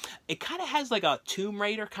 though, it kind of has like a Tomb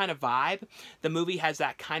Raider kind of vibe. The movie has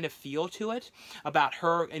that kind of feel to it, about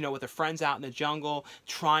her, you know, with her friends out in the jungle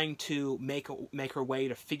trying to make her way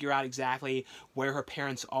to figure out exactly where her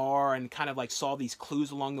parents are, and kind of like solve these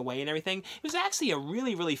clues along the way and everything. It was actually a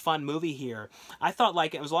really, really fun movie here. I thought,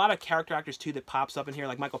 like, it was a lot of character actors too that pops up in here,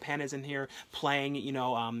 like Michael Penn is in here playing, you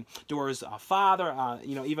know, Dora's father.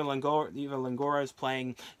 You know, Eva Longoria is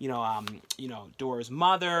playing, you know, Dora's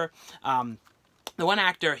mother. The one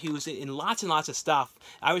actor who's in lots and lots of stuff,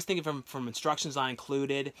 I always think of him from Instructions Not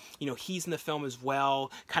Included. You know, he's in the film as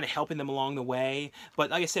well, kind of helping them along the way.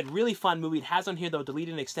 But like I said, really fun movie. It has on here, though,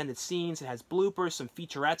 deleted and extended scenes. It has bloopers, some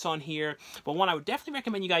featurettes on here. But one I would definitely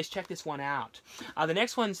recommend you guys check this one out. The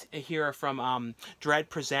next ones here are from Dread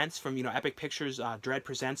Presents, from, you know, Epic Pictures Dread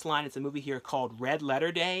Presents line. It's a movie here called Red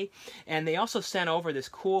Letter Day. And they also sent over this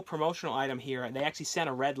cool promotional item here. They actually sent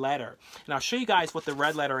a red letter. And I'll show you guys what the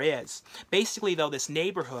red letter is. Basically, though, this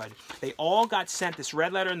neighborhood, they all got sent this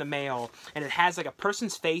red letter in the mail, and it has like a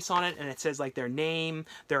person's face on it, and it says like their name,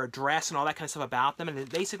 their address, and all that kind of stuff about them. And it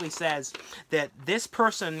basically says that this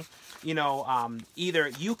person, you know, either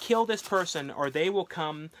you kill this person or they will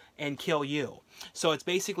come and kill you. So it's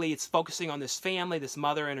basically, it's focusing on this family, this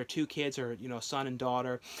mother and her 2 kids, or, you know, son and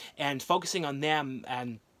daughter, and focusing on them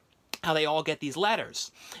and how they all get these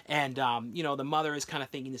letters. And, you know, the mother is kind of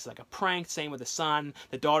thinking this is like a prank, same with the son.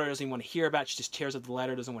 The daughter doesn't even want to hear about it. She just tears up the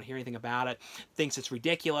letter, doesn't want to hear anything about it, thinks it's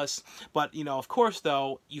ridiculous. But, you know, of course,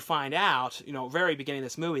 though, you find out, you know, very beginning of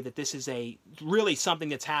this movie, that this is really something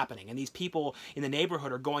that's happening. And these people in the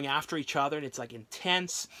neighborhood are going after each other, and it's, like,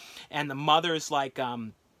 intense. And the mother's, like,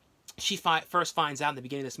 she first finds out in the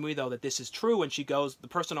beginning of this movie, though, that this is true, and she goes, the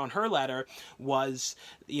person on her letter was,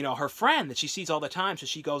 you know, her friend that she sees all the time, so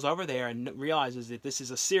she goes over there and realizes that this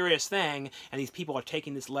is a serious thing, and these people are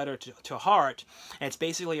taking this letter to heart, and it's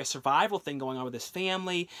basically a survival thing going on with this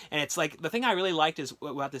family. And it's like, the thing I really liked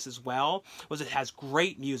about this as well was it has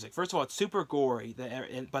great music. First of all, it's super gory,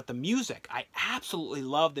 but the music, I absolutely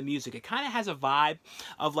love the music. It kind of has a vibe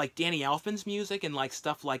of like Danny Elfman's music, and like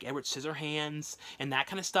stuff like Edward Scissorhands and that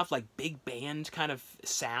kind of stuff, like big band kind of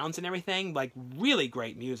sounds and everything. Like really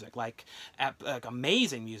great music, like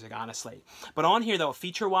amazing music, honestly. But on here, though,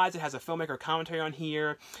 feature-wise, it has a filmmaker commentary on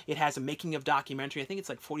here. It has a making of documentary. I think it's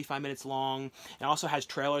like 45 minutes long. It also has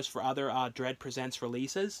trailers for other Dread Presents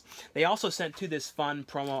releases. They also sent to this fun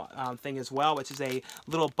promo thing as well, which is a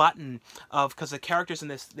little button of, because the characters in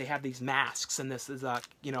this, they have these masks, and this is a,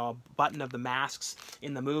 you know, a button of the masks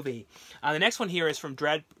in the movie. The next one here is from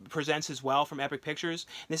Dread Presents as well, from Epic Pictures.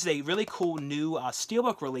 And this is a really cool new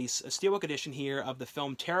Steelbook release, a Steelbook edition here of the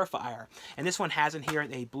film Terrifier. And this one has in here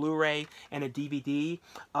a Blu-ray and a DVD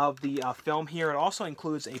of the film here. It also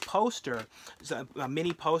includes a poster, a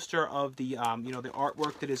mini poster of the, you know, the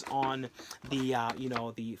artwork that is on the, you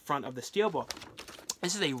know, the front of the Steelbook.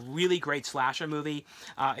 This is a really great slasher movie.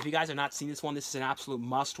 If you guys have not seen this one, this is an absolute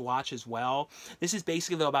must-watch as well. This is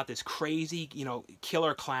basically, though, about this crazy, you know,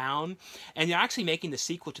 killer clown. And they're actually making the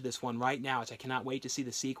sequel to this one right now, which I cannot wait to see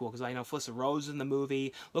the sequel, because I know Felissa Rose is in the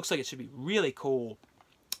movie. Looks like it should be really cool.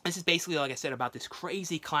 This is basically, like I said, about this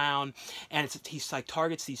crazy clown, and he's like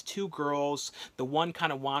targets these 2 girls. The one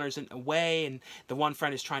kind of wanders away, and the one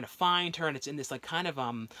friend is trying to find her, and it's in this like kind of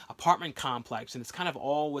apartment complex, and it's kind of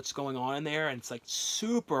all what's going on in there, and it's like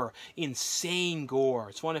super insane gore.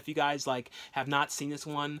 It's one, if you guys like have not seen this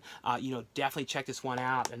one, you know, definitely check this one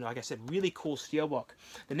out. And like I said, really cool Steelbook.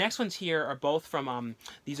 The next ones here are both from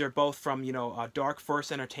these are both from, you know, Dark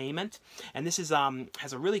Force Entertainment, and this is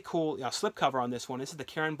has a really cool slipcover on this one. This is the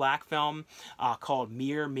Karen Black film called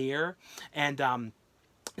Mirror Mirror, and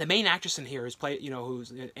the main actress in here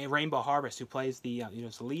who's a Rainbow Harvest, who plays the you know,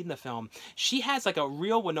 is the lead in the film. She has like a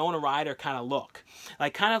real Winona Ryder kind of look,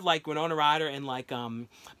 like kind of like Winona Ryder in like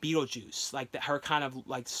Beetlejuice, like her kind of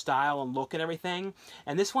like style and look and everything.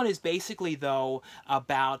 And this one is basically, though,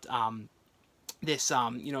 about this,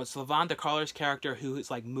 you know, it's Lavonda Carter's character who is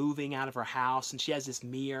like moving out of her house, and she has this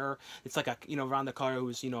mirror. It's like a, you know, Lavonda Carter,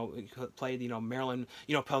 who's, you know, played, you know, Marilyn,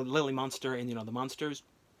 you know, Lily Munster in, you know, The Munsters.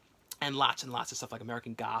 And lots of stuff like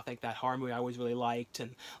American Gothic, that horror movie I always really liked,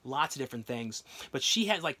 and lots of different things. But she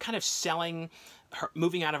has like kind of selling her,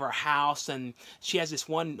 moving out of her house, and she has this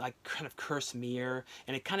one like kind of cursed mirror,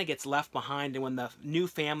 and it kind of gets left behind. And when the new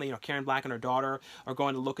family, you know, Karen Black and her daughter, are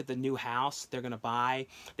going to look at the new house they're going to buy,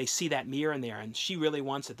 they see that mirror in there, and she really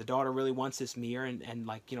wants it. The daughter really wants this mirror, and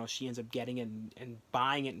like, you know, she ends up getting it and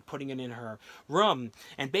buying it and putting it in her room.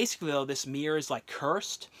 And basically, though, this mirror is like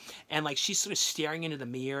cursed, and like she's sort of staring into the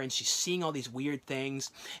mirror, and she's seeing all these weird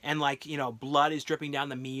things, and like, you know, blood is dripping down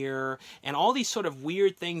the mirror, and all these sort of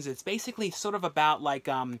weird things. It's basically sort of about like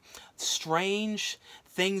strange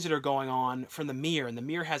things that are going on from the mirror, and the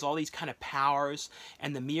mirror has all these kind of powers,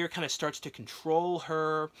 and the mirror kind of starts to control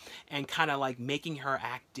her and kind of like making her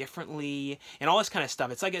act differently and all this kind of stuff.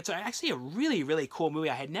 It's like, it's actually a really, really cool movie.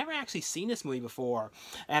 I had never actually seen this movie before,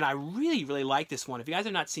 and I really, really like this one. If you guys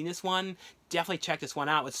have not seen this one, definitely check this one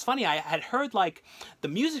out. It's funny, I had heard like the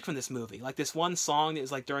music from this movie, like this one song that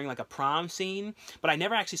was like during like a prom scene, but I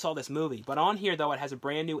never actually saw this movie. But on here, though, it has a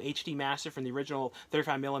brand new HD master from the original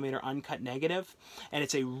 35mm uncut negative, and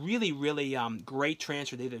it's a really, really great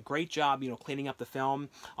transfer. They did a great job, you know, cleaning up the film.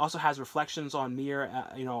 Also has reflections on Mirror,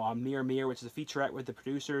 you know, on Mirror Mirror, which is a featurette with the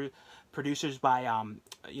producers by,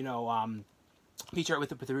 you know, feature with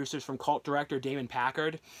the producers from cult director Damon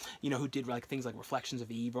Packard, you know, who did like things like Reflections of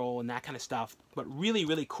Evil and that kind of stuff. But really,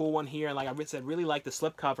 really cool one here. And like I said, really like the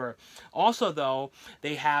slipcover. Also, though,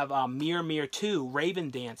 they have Mirror Mirror 2 Raven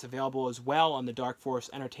Dance available as well on the Dark Force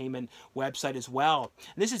Entertainment website as well.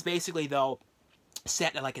 And this is basically, though,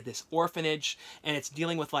 set like at this orphanage, and it's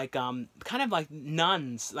dealing with like kind of like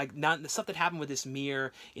nuns, like the stuff that happened with this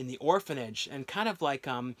mirror in the orphanage, and kind of like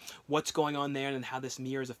what's going on there, and how this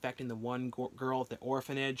mirror is affecting the one girl at the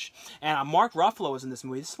orphanage. And Mark Ruffalo is in this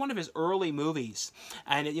movie. This is one of his early movies,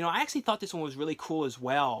 and you know, I actually thought this one was really cool as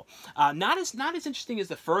well. Not as interesting as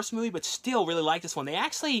the first movie, but still really like this one. They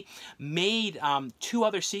actually made 2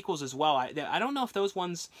 other sequels as well. I don't know if those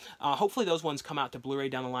ones, hopefully those ones come out to Blu-ray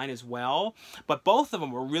down the line as well, but both of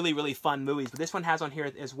them were really, really fun movies. But this one has on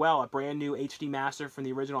here as well a brand new HD master from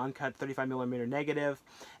the original uncut 35mm negative,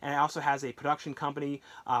 and it also has a production company,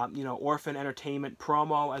 you know, Orphan Entertainment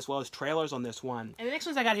promo, as well as trailers on this one. And the next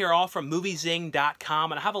ones I got here are all from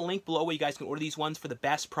MovieZing.com, and I have a link below where you guys can order these ones for the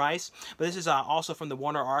best price. But this is also from the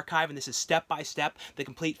Warner Archive, and this is Step by Step, the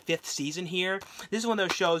complete 5th season here. This is one of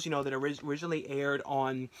those shows, you know, that originally aired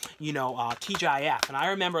on, you know, TGIF, and I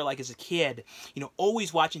remember, like, as a kid, you know,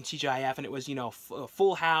 always watching TGIF, and it was, you know,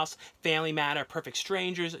 Full House, Family Matter, Perfect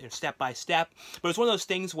Strangers, you know, Step by Step. But it's one of those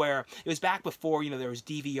things where it was back before, you know, there was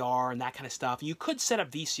DVR and that kind of stuff. You could set up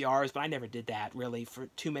VCRs, but I never did that really for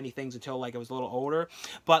too many things until like I was a little older.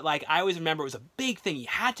 But like I always remember it was a big thing. You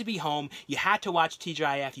had to be home. You had to watch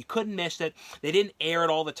TGIF. You couldn't miss it. They didn't air it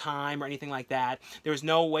all the time or anything like that. There was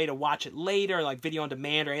no way to watch it later, like video on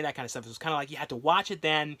demand or any of that kind of stuff. It was kind of like you had to watch it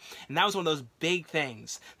then, and that was one of those big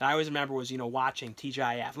things that I always remember was, you know, watching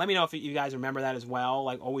TGIF. Let me know if you guys remember that as well,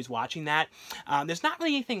 like always watching that. There's not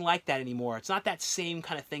really anything like that anymore. It's not that same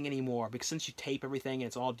kind of thing anymore, because since you tape everything and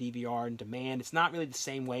it's all DVR and demand, it's not really the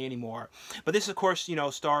same way anymore. But this, of course, you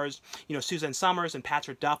know, stars, you know, Suzanne Summers and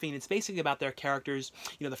Patrick Duffy, and it's basically about their characters.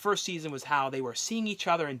 You know, the first season was how they were seeing each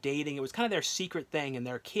other and dating. It was kind of their secret thing, and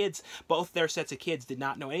their kids, both their sets of kids, did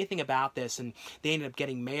not know anything about this, and they ended up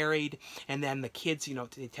getting married. And then the kids, you know,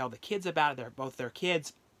 they tell the kids about it. They're both their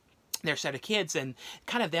kids, their set of kids, and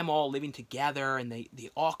kind of them all living together, and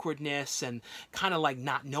the awkwardness, and kind of like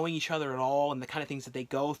not knowing each other at all, and the kind of things that they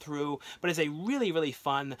go through. But it's a really, really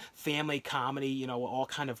fun family comedy, you know, all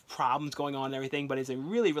kind of problems going on and everything, but it's a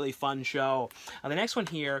really, really fun show. The next one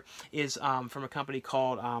here is from a company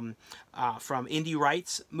called from Indie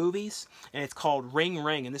Rights Movies, and it's called Ring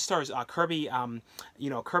Ring, and this stars Kirby, you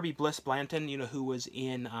know, Kirby Bliss Blanton, you know, who was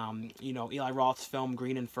in, you know, Eli Roth's film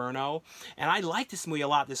Green Inferno, and I like this movie a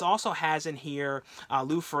lot. This also has in here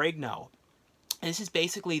Lou Ferrigno. And this is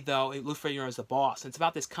basically, though, Lou Ferrigno is the boss. And it's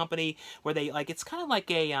about this company where they, like, it's kind of like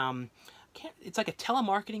a, it's like a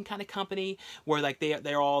telemarketing kind of company where like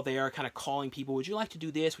they're all there kind of calling people, would you like to do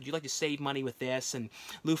this, would you like to save money with this? And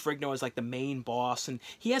Lou Ferrigno is like the main boss, and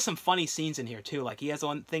he has some funny scenes in here too. Like he has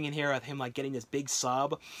one thing in here of him like getting this big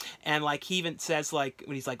sub, and like he even says, like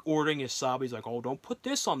when he's like ordering his sub, he's like, oh, don't put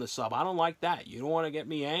this on the sub, I don't like that, you don't want to get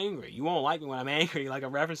me angry, you won't like me when I'm angry, like a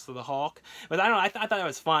reference to the Hulk. But I don't know, I thought that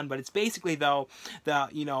was fun. But it's basically, though, the,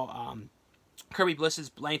 you know, Kirby Bliss's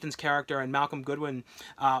Blanton's character and Malcolm Goodwin,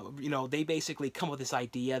 you know, they basically come with this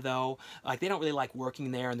idea, though. Like, they don't really like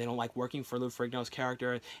working there, and they don't like working for Lou Ferrigno's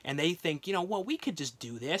character. And they think, you know, well, we could just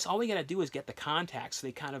do this. All we got to do is get the contacts. So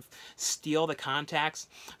they kind of steal the contacts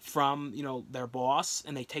from, you know, their boss,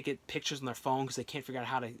 and they take pictures on their phone because they can't figure out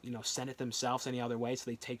how to, you know, send it themselves any other way. So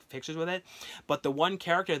they take pictures with it. But the one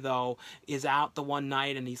character, though, is out the one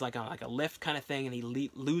night, and he's like on like a lift kind of thing, and he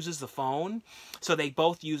loses the phone. So they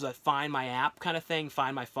both use a Find My app kind of thing,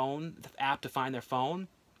 Find My Phone, the app to find their phone.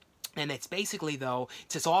 And it's basically, though,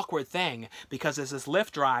 it's this awkward thing, because there's this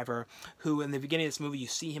Lyft driver who, in the beginning of this movie, you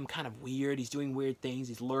see him kind of weird. He's doing weird things.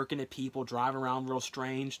 He's lurking at people, driving around real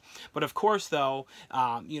strange. But, of course, though,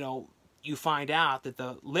 you know, you find out that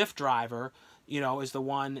the Lyft driver, you know, is the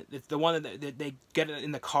one that they get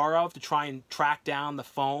in the car of to try and track down the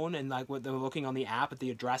phone, and like what they're looking on the app at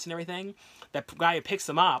the address and everything. That guy who picks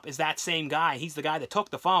them up is that same guy. He's the guy that took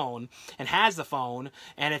the phone and has the phone,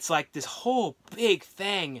 and it's like this whole big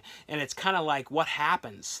thing, and it's kind of like what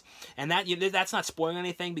happens. And that's not spoiling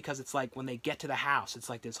anything, because it's like when they get to the house, it's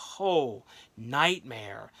like this whole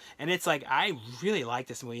nightmare. And it's like, I really like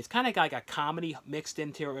this movie. It's kind of like a comedy mixed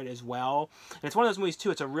into it as well. And it's one of those movies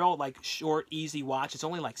too, it's a real like short, easy watch. It's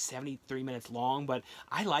only like 73 minutes long, but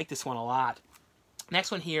I like this one a lot.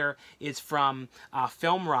 Next one here is from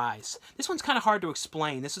Film Rise. This one's kind of hard to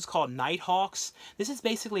explain. This is called Nighthawks. This is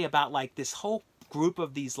basically about like this whole group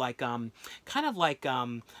of these like kind of like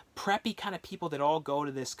preppy kind of people that all go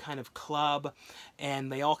to this kind of club,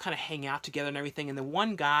 and they all kind of hang out together and everything. And the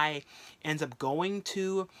one guy ends up going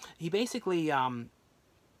to, he basically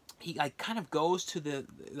he like kind of goes to the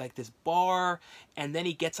like this bar, and then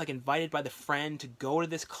he gets like invited by the friend to go to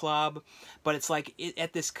this club, but it's like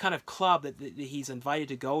at this kind of club that he's invited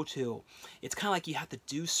to go to, it's kind of like you have to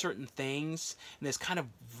do certain things, and there's kind of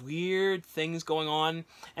weird things going on,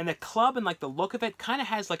 and the club and like the look of it kind of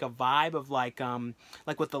has like a vibe of like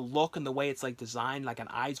with the look and the way it's like designed, like an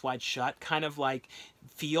Eyes Wide Shut kind of like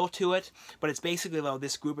feel to it. But it's basically though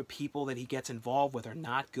this group of people that he gets involved with are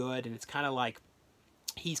not good, and it's kind of like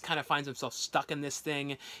he's kind of finds himself stuck in this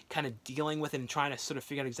thing, kind of dealing with it and trying to sort of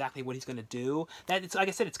figure out exactly what he's going to do. That it's, like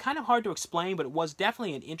I said, it's kind of hard to explain, but it was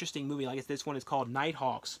definitely an interesting movie. Like this one is called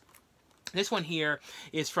Nighthawks. This one here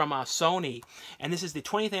is from Sony, and this is the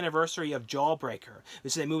 20th anniversary of Jawbreaker.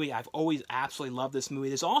 This is a movie I've always absolutely loved. This movie.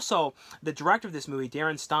 There's also the director of this movie,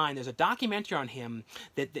 Darren Stein. There's a documentary on him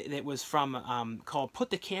that was from called "Put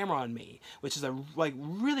the Camera on Me," which is a like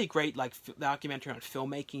really great like documentary on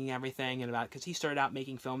filmmaking and everything, and about because he started out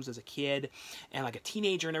making films as a kid and like a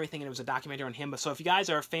teenager and everything, and it was a documentary on him. But so if you guys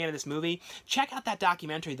are a fan of this movie, check out that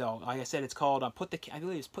documentary though. Like I said, it's called I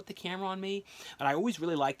believe it's "Put the Camera on Me," and I always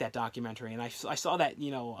really liked that documentary. And I saw that,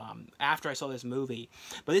 you know, after I saw this movie.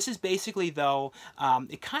 But this is basically, though,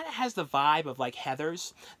 it kind of has the vibe of, like,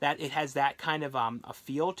 Heathers. That it has that kind of a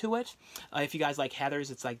feel to it. If you guys like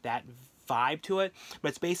Heathers, it's like that vibe to it. But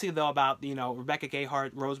it's basically, though, about, you know, Rebecca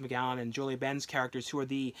Gayheart, Rose McGowan, and Julia Benz characters who are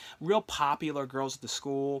the real popular girls at the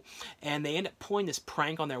school. And they end up pulling this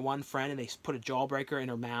prank on their one friend, and they put a jawbreaker in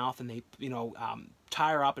her mouth, and they, you know,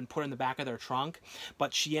 tie her up and put her in the back of their trunk.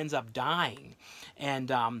 But she ends up dying.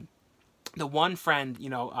 And the one friend, you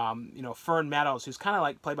know, Fern Meadows, who's kind of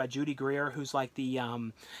like played by Judy Greer, who's like the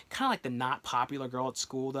kind of like the not popular girl at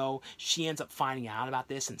school, though. She ends up finding out about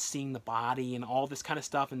this and seeing the body and all this kind of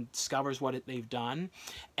stuff, and discovers what they've done.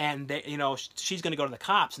 And they, you know, she's going to go to the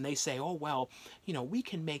cops, and they say, "Oh well, you know, we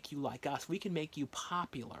can make you like us. We can make you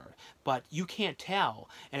popular, but you can't tell."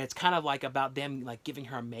 And it's kind of like about them like giving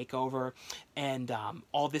her a makeover and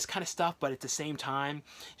all this kind of stuff. But at the same time,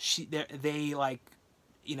 they like,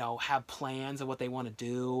 you know, have plans of what they want to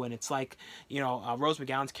do, and it's like, you know, Rose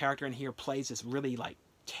McGowan's character in here plays this really like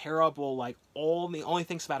terrible, like only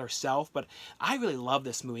thinks about herself. But I really love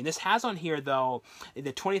this movie. And this has on here though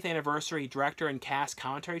the 20th anniversary director and cast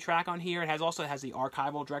commentary track on here. It also has the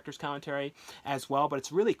archival director's commentary as well. But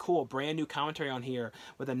it's really cool, brand new commentary on here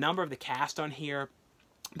with a number of the cast on here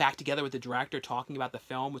back together with the director talking about the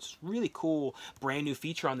film, which is really cool, brand new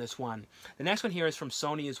feature on this one. The next one here is from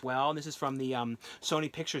Sony as well, and this is from the Sony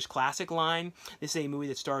Pictures Classic line. This is a movie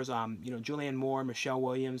that stars you know, Julianne Moore, Michelle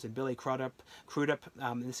Williams, and Billy Crudup.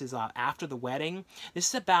 This is After the Wedding. This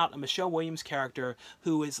is about a Michelle Williams character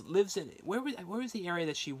who lives in where was the area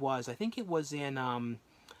that she was? I think it was in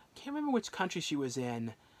can't remember which country she was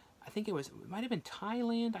in. I think it might have been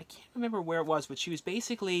Thailand. I can't remember where it was, but she was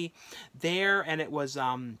basically there, and it was,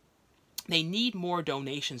 they need more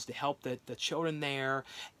donations to help the children there,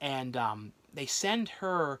 and they send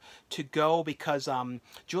her to go because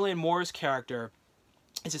Julianne Moore's character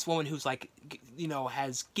is this woman who's like, you know,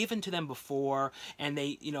 has given to them before, and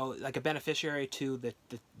they, you know, like a beneficiary to the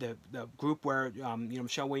group where, you know,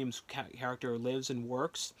 Michelle Williams' character lives and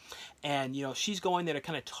works. And, you know, she's going there to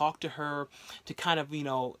kind of talk to her to kind of, you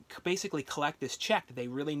know, basically collect this check that they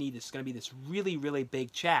really need. It's going to be this really, really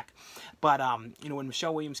big check. But, you know, when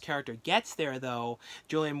Michelle Williams' character gets there, though,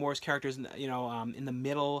 Julianne Moore's character is, you know, in the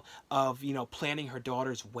middle of, you know, planning her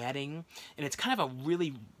daughter's wedding. And it's kind of a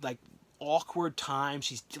really, like, awkward time.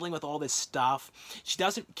 She's dealing with all this stuff. She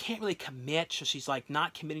can't really commit, so she's like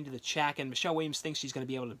not committing to the check, and Michelle Williams thinks she's going to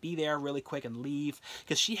be able to be there really quick and leave,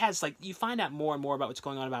 because she has, like, you find out more and more about what's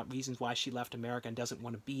going on, about reasons why she left America and doesn't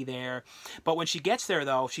want to be there. But when she gets there,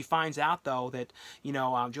 though, she finds out, though, that, you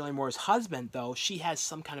know, Julianne Moore's husband, though, she has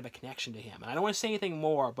some kind of a connection to him. And I don't want to say anything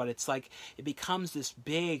more, but it's like, it becomes this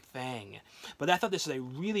big thing. But I thought this is a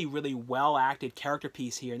really, really well-acted character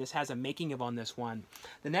piece here, and this has a making of on this one.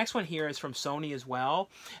 The next one here is from Sony as well,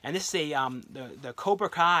 and this is the Cobra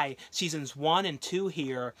Kai seasons 1 and 2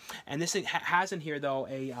 here, and this has in here though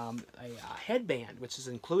a headband which is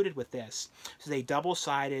included with this. This is a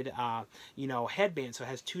double-sided you know, headband, so it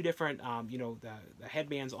has two different you know, the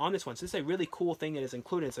headbands on this one. So this is a really cool thing that is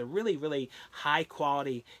included. It's a really, really high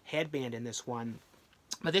quality headband in this one.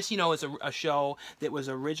 But this, you know, is a show that was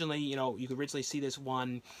originally, you know, you could originally see this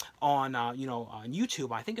one on, you know, on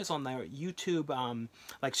YouTube. I think it's on their YouTube,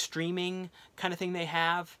 like, streaming kind of thing they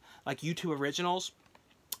have, like YouTube Originals.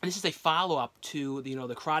 And this is a follow-up to, you know,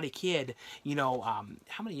 the Karate Kid, you know,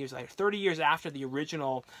 how many years later? 30 years after the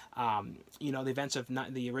original, you know, the events of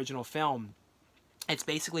the original film. It's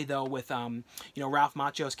basically, though, with you know, Ralph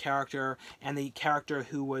Macchio's character and the character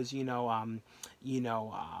who was, what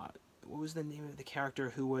was the name of the character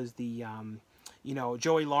who was the you know,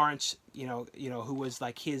 Joey Lawrence, who was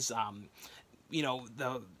like his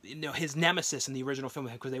his nemesis in the original film,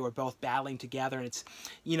 because they were both battling together. And it's,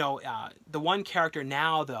 the one character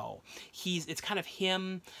now, though, it's kind of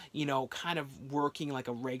him, kind of working like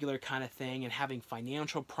a regular kind of thing and having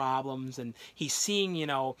financial problems, and he's seeing,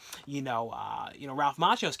 Ralph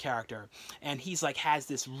Macchio's character, and he's like has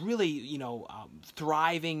this really,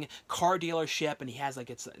 thriving car dealership, and he has like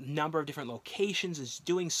it's a number of different locations, is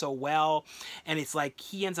doing so well, and it's like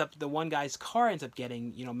the one guy's car ends up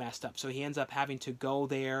getting, messed up, so he ends up having to go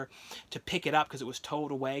there to pick it up because it was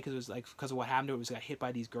towed away because of what happened to it. It was got hit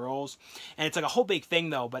by these girls, and it's like a whole big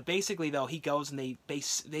thing, though. But basically, though, he goes and they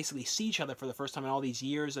basically see each other for the first time in all these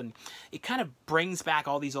years, and it kind of brings back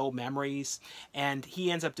all these old memories. And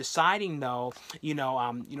he ends up deciding, though,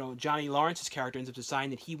 Johnny Lawrence's character ends up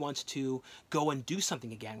deciding that he wants to go and do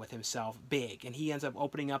something again with himself big, and he ends up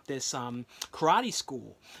opening up this karate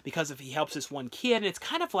school because if he helps this one kid, and it's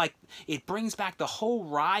kind of like it brings back the whole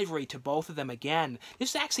rivalry to both of them again. This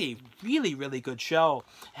is actually a really, really good show.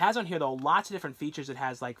 It has on here, though, lots of different features. It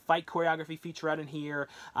has like fight choreography featurette in here.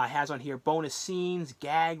 It has on here bonus scenes,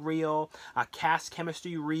 gag reel, cast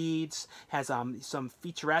chemistry reads. Has some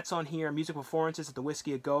featurettes on here, music performances at the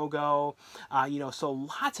Whiskey A Go Go. So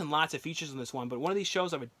lots and lots of features on this one. But one of these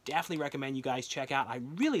shows I would definitely recommend you guys check out. I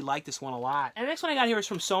really like this one a lot. And the next one I got here is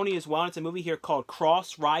from Sony as well. And it's a movie here called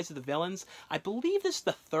Cross: Rise of the Villains. I believe this is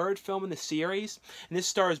the third film in the series, and this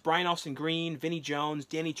stars Brian Austin Green, Vinnie Jones,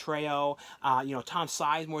 Danny Trejo, Tom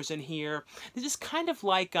Sizemore's in here. This is kind of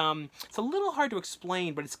like, it's a little hard to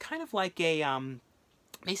explain, but it's kind of like a,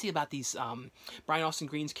 basically about these, Brian Austin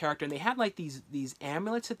Green's character, and they have like these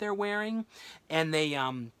amulets that they're wearing, and they,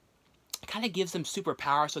 kind of gives them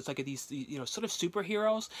superpowers, so it's like these, sort of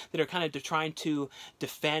superheroes that are kind of trying to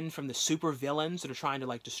defend from the super villains that are trying to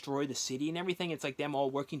like destroy the city and everything. It's like them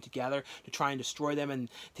all working together to try and destroy them and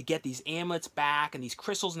to get these amulets back and these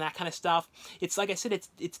crystals and that kind of stuff. It's like I said,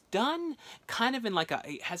 it's done kind of in like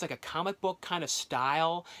it has like a comic book kind of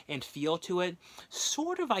style and feel to it.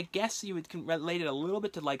 Sort of, I guess you would relate it a little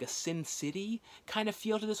bit to like a Sin City kind of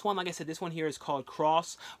feel to this one. Like I said, this one here is called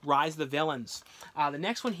Cross: Rise of the Villains. The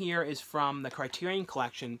next one here is from the Criterion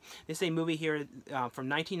Collection. This is a movie here from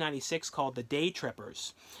 1996 called The Day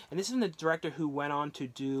Trippers. And this is from the director who went on to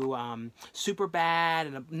do Superbad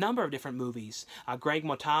and a number of different movies, Greg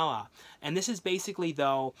Motala. And this is basically,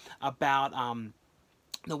 though, about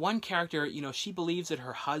the one character, she believes that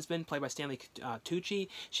her husband, played by Stanley Tucci,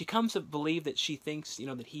 she comes to believe that she thinks,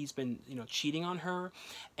 that he's been, cheating on her,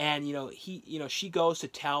 and, she goes to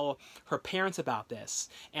tell her parents about this,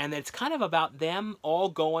 and it's kind of about them all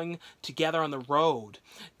going together on the road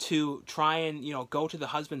to try and, go to the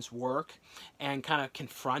husband's work and kind of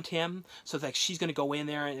confront him. So it's like she's going to go in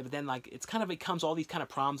there, and then like it's kind of becomes all these kind of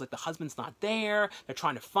problems, like the husband's not there, they're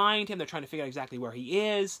trying to find him, they're trying to figure out exactly where he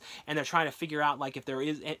is, and they're trying to figure out like if there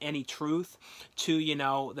is any truth to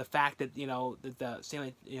the fact that that the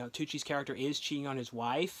Stanley Tucci's character is cheating on his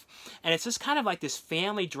wife. And it's just kind of like this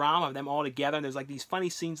family drama of them all together, and there's like these funny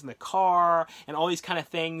scenes in the car and all these kind of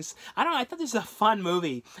things. I don't know, I thought this is a fun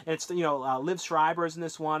movie. And it's Liv Schreiber's in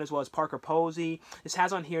this one, as well as Parker Posey. This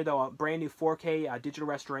has on here, though, a brand new 4K digital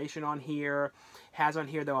restoration on here. Has on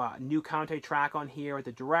here, though, a new commentary track on here with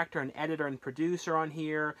the director and editor and producer on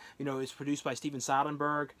here. It's produced by Steven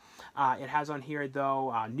Soderbergh. It has on here, though,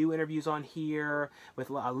 new interviews on here with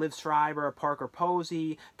Liv Schreiber, Parker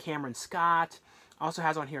Posey, Cameron Scott. Also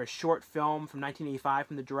has on here a short film from 1985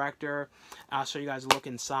 from the director. I'll show you guys a look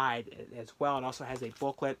inside as well. It also has a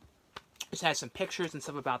booklet. This has some pictures and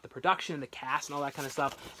stuff about the production and the cast and all that kind of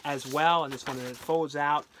stuff as well. And this one, it folds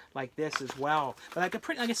out like this as well. But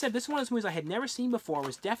like I said, this is one of those movies I had never seen before. It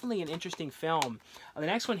was definitely an interesting film. The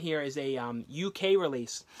next one here is a UK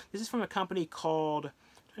release. This is from a company called, I'm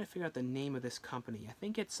trying to figure out the name of this company. I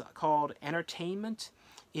think it's called Entertainment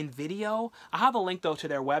in Video. I have a link, though, to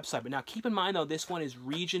their website. But now keep in mind, though, this one is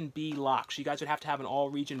Region B locked. So you guys would have to have an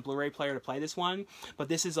all-region Blu-ray player to play this one. But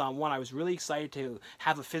this is one I was really excited to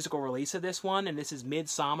have a physical release of this one. And this is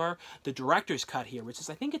Midsummer, the director's cut here, which is,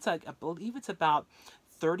 I think it's, I believe it's about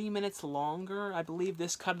 30 minutes longer, I believe,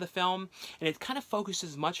 this cut of the film. And it kind of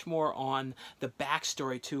focuses much more on the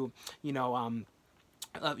backstory to,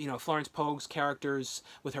 Florence Pugh's characters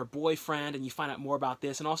with her boyfriend, and you find out more about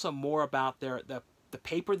this, and also more about the the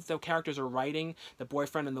paper that the characters are writing, the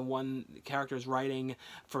boyfriend and the one character is writing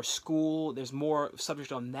for school. There's more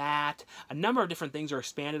subject on that. A number of different things are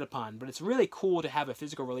expanded upon, but it's really cool to have a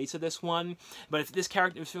physical release of this one. But if this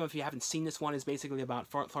character, if you haven't seen this one, is basically about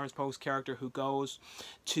Florence Pugh's character who goes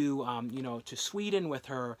to to Sweden with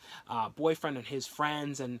her boyfriend and his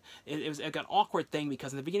friends, and it was like an awkward thing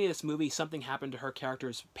because in the beginning of this movie something happened to her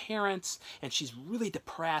character's parents and she's really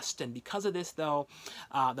depressed, and because of this though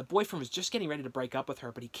the boyfriend was just getting ready to break up with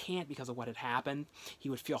her, but he can't because of what had happened. He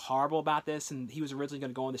would feel horrible about this, and he was originally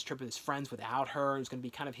going to go on this trip with his friends without her. It was going to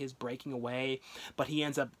be kind of his breaking away, but he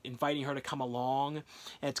ends up inviting her to come along,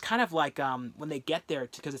 and it's kind of like when they get there,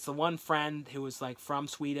 because it's the one friend who was like from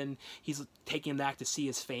Sweden, he's taking him back to see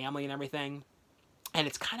his family and everything. And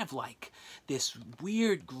it's kind of like this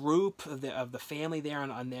weird group of the family there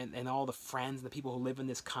and all the friends and the people who live in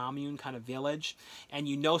this commune kind of village. And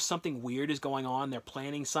you know something weird is going on. They're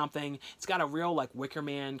planning something. It's got a real like Wicker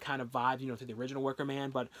Man kind of vibe, you know, to the original Wicker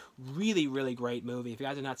Man, but really, really great movie. If you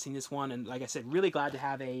guys have not seen this one, and like I said, really glad to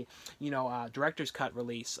have a, director's cut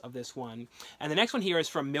release of this one. And the next one here is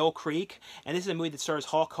from Mill Creek. And this is a movie that stars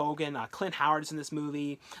Hulk Hogan. Clint Howard is in this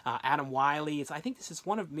movie. Adam Wiley. I think this is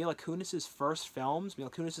one of Mila Kunis's first films.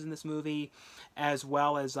 Mila Kunis is in this movie, as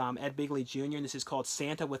well as Ed Begley Jr., and this is called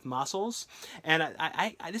Santa with Muscles. And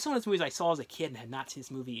this is one of those movies I saw as a kid and had not seen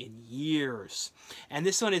this movie in years. And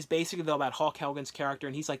this one is basically, though, about Hulk Hogan's character,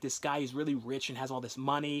 and he's like this guy who's really rich and has all this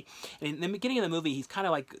money. And in the beginning of the movie, he's kind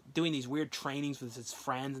of like doing these weird trainings with his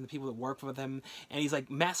friends and the people that work with him, and he's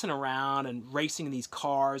like messing around and racing in these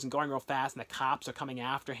cars and going real fast, and the cops are coming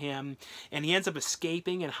after him. And he ends up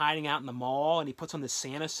escaping and hiding out in the mall, and he puts on this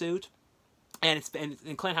Santa suit. And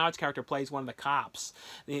Clint Howard's character plays one of the cops.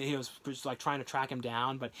 He was just like trying to track him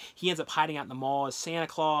down, but he ends up hiding out in the mall as Santa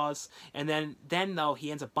Claus. And then though,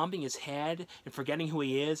 he ends up bumping his head and forgetting who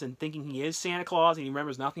he is and thinking he is Santa Claus, and he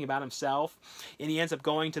remembers nothing about himself. And he ends up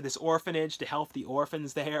going to this orphanage to help the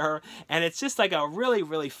orphans there. And it's just like a really,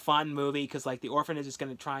 really fun movie because like the orphanage is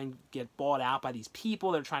going to try and get bought out by these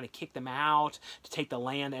people. They're trying to kick them out to take the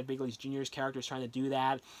land. Ed Begley Jr.'s character is trying to do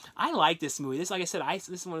that. I like this movie. This, like I said, this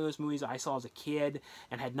is one of those movies I saw as a kid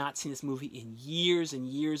and had not seen this movie in years and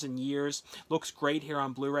years and years. Looks great here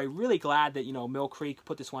on Blu-ray. Really glad that, Mill Creek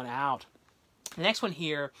put this one out. The next one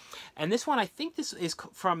here, and this one, I think this is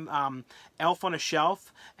from Elf on a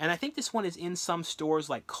Shelf, and I think this one is in some stores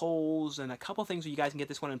like Kohl's and a couple things where you guys can get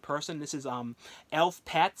this one in person. This is Elf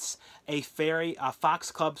Pets, a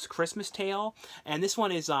Fox Club's Christmas Tale, and this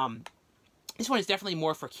one is definitely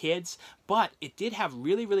more for kids, but it did have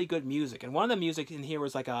really, really good music. And one of the music in here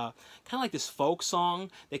was like kind of like this folk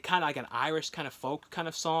song. They kind of like an Irish kind of folk kind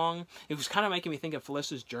of song. It was kind of making me think of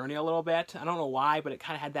Felicia's Journey a little bit. I don't know why, but it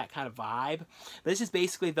kind of had that kind of vibe. But this is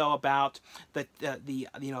basically though about the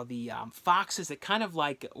foxes that kind of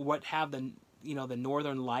like what have the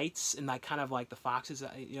northern lights, and like kind of like the foxes,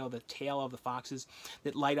 the tail of the foxes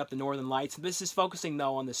that light up the northern lights. This is focusing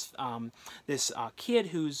though on this kid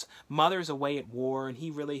whose mother's away at war, and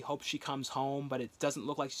he really hopes she comes home, but it doesn't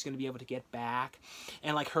look like she's going to be able to get back.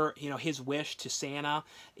 And like his wish to Santa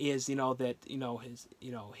is that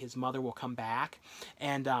his mother will come back.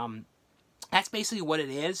 And that's basically what it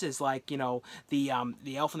is like, the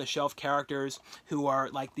Elf on the Shelf characters who are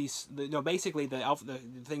like these, basically the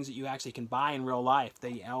things that you actually can buy in real life,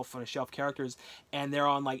 the Elf on the Shelf characters, and they're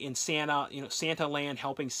on like in Santa, Santa land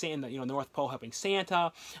helping Santa, North Pole helping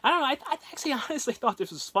Santa. I don't know, I actually honestly thought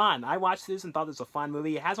this was fun. I watched this and thought this was a fun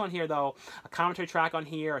movie. It has on here though, a commentary track on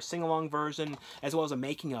here, a sing-along version, as well as a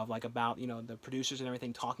making of, like about, the producers and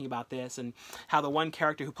everything talking about this, and how the one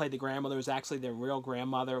character who played the grandmother was actually their real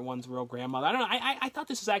grandmother, one's real grandmother. I don't know. I thought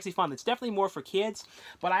this was actually fun. It's definitely more for kids,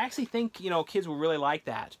 but I actually think, kids will really like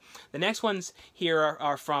that. The next ones here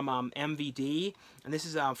are from MVD, and this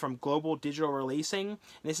is from Global Digital Releasing. And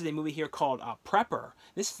this is a movie here called Prepper.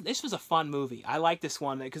 This was a fun movie. I like this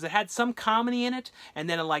one because it had some comedy in it, and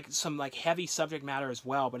then like some like heavy subject matter as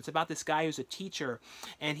well. But it's about this guy who's a teacher,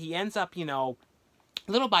 and he ends up,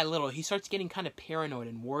 little by little, he starts getting kind of paranoid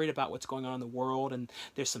and worried about what's going on in the world, and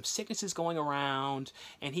there's some sicknesses going around,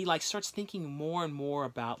 and he like starts thinking more and more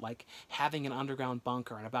about like having an underground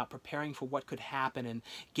bunker and about preparing for what could happen and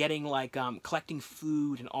getting like collecting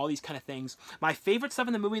food and all these kind of things. My favorite stuff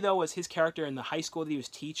in the movie though was his character in the high school that he was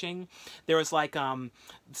teaching. There was like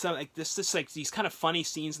these kind of funny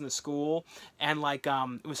scenes in the school, and like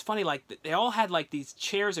it was funny, like they all had like these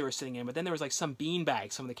chairs they were sitting in, but then there was like some bean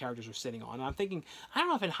bags some of the characters were sitting on, and I'm thinking, I don't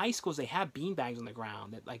know if in high schools they have beanbags on the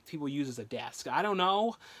ground that like people use as a desk. I don't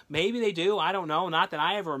know. Maybe they do. I don't know. Not that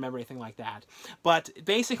I ever remember anything like that. But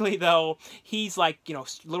basically, though, he's like, you know,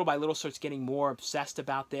 little by little starts getting more obsessed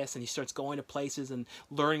about this, and he starts going to places and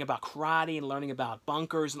learning about karate and learning about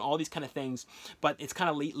bunkers and all these kind of things. But it's kind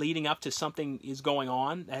of leading up to something is going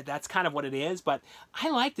on. That's kind of what it is. But I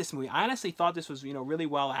like this movie. I honestly thought this was, you know, really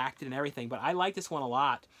well acted and everything. But I like this one a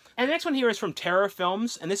lot. And the next one here is from Terror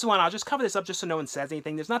Films, and this is one I'll just cover this up just so no one says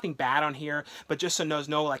anything. There's nothing bad on here, but just so there's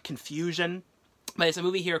no like confusion. But it's a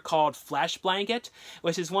movie here called Flesh Blanket,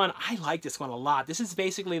 which is one, I like this one a lot. This is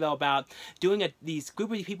basically, though, about doing these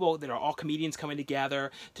group of people that are all comedians coming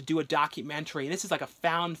together to do a documentary. And this is like a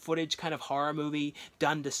found footage kind of horror movie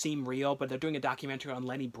done to seem real, but they're doing a documentary on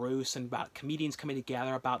Lenny Bruce and about comedians coming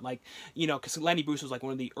together about, like, you know, because Lenny Bruce was like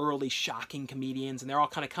one of the early shocking comedians, and they're all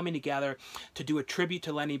kind of coming together to do a tribute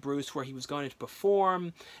to Lenny Bruce where he was going to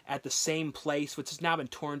perform at the same place, which has now been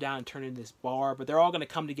torn down and turned into this bar. But they're all going to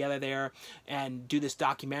come together there and do this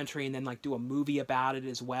documentary and then like do a movie about it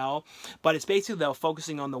as well. But it's basically, though,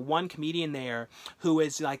 focusing on the one comedian there who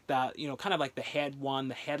is like the, you know, kind of like the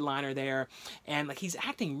headliner there, and like he's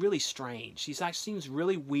acting really strange. He seems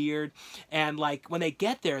really weird, and like when they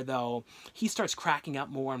get there, though, he starts cracking up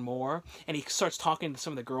more and more, and he starts talking to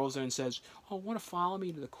some of the girls there and says, "Oh, want to follow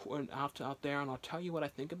me to the out there, and I'll tell you what I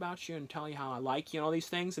think about you and tell you how I like you and all these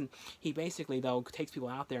things." And he basically, though, takes people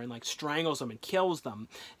out there and like strangles them and kills them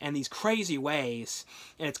in these crazy ways.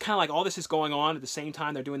 And it's kind of like all this is going on at the same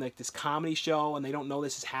time. They're doing like this comedy show and they don't know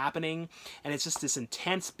this is happening, and it's just this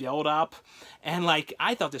intense build up. And like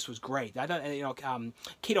I thought this was great. I thought, you know,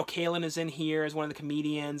 Kato Kaelin is in here as one of the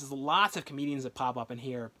comedians. There's lots of comedians that pop up in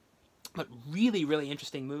here. But really, really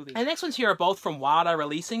interesting movie. And the next ones here are both from Wild Eye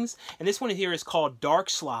Releasings, and this one here is called Dark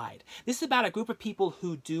Slide. This is about a group of people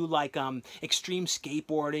who do like extreme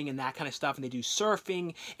skateboarding and that kind of stuff, and they do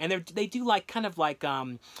surfing, and they do like kind of like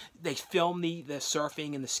they film the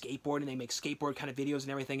surfing and the skateboarding. They make skateboard kind of videos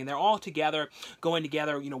and everything, and they're all together, going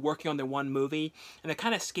together, you know, working on their one movie, and they're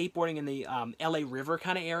kind of skateboarding in the LA River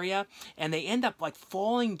kind of area, and they end up like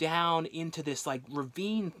falling down into this like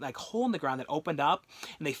ravine, like hole in the ground that opened up,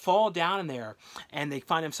 and they fall down in there and they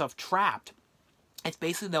find themselves trapped. It's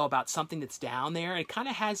basically, though, about something that's down there. It kind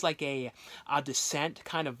of has like a Descent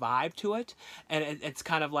kind of vibe to it, and it's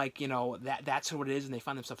kind of like, you know, that's what it is, and they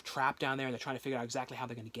find themselves trapped down there, and they're trying to figure out exactly how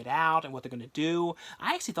they're going to get out and what they're going to do.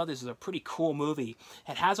 I actually thought this was a pretty cool movie.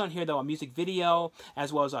 It has on here, though, a music video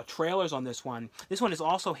as well as trailers on this one. This one is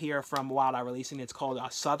also here from Wild Eye Releasing. It's called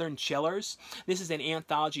Southern Chillers. This is an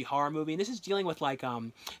anthology horror movie, and this is dealing with like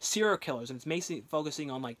serial killers, and it's basically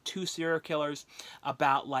focusing on like 2 serial killers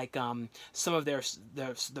about like some of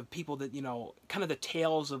the people that, you know, kind of the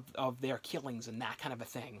tales of their killings and that kind of a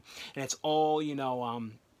thing. And it's all, you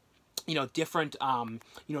know, different,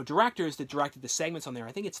 directors that directed the segments on there.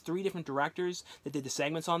 I think it's 3 different directors that did the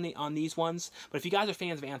segments on these ones. But if you guys are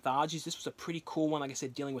fans of anthologies, this was a pretty cool one, like I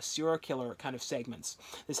said, dealing with serial killer kind of segments.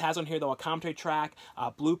 This has on here, though, a commentary track,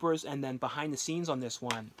 bloopers, and then behind the scenes on this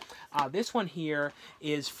one. This one here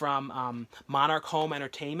is from Monarch Home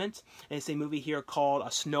Entertainment, and it's a movie here called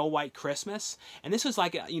A Snow White Christmas. And this was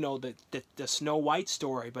like, the Snow White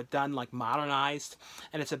story, but done like modernized.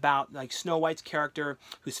 And it's about like Snow White's character,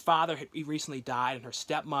 whose father had recently died, and her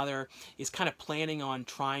stepmother is kind of planning on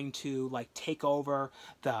trying to like take over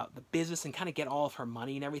the business and kind of get all of her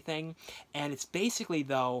money and everything. And it's basically,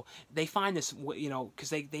 though, they find this, because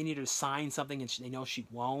they need her to sign something, and they know she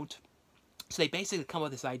won't. So they basically come up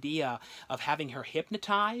with this idea of having her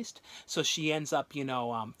hypnotized, so she ends up,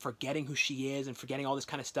 forgetting who she is and forgetting all this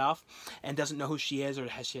kind of stuff, and doesn't know who she is, or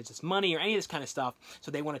she has this money or any of this kind of stuff.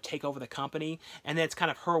 So they want to take over the company, and then it's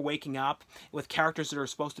kind of her waking up with characters that are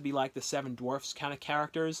supposed to be like the Seven Dwarfs kind of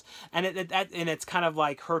characters, and it's kind of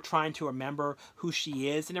like her trying to remember who she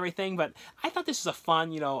is and everything. But I thought this was a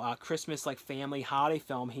fun, Christmas like family holiday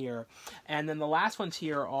film here. And then the last ones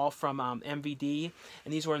here are all from MVD,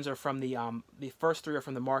 and these ones are from the first 3 are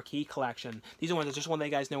from the Marquee collection. These are ones that just one that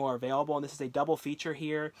you guys know are available, and this is a double feature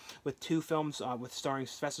here with 2 films with starring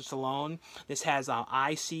Sylvester Stallone. This has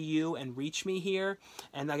I See You and Reach Me here,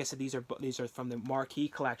 and like I said, these are from the Marquee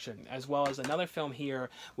collection, as well as another film here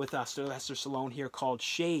with Sylvester Stallone here called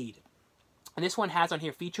Shade. And this one has on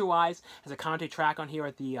here, feature-wise, has a commentary track on here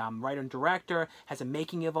at the writer and director, has a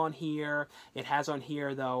making of on here. It has on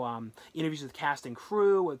here, though, interviews with cast and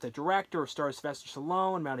crew, with the director, stars Sylvester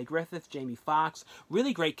Stallone, Melanie Griffith, Jamie Foxx.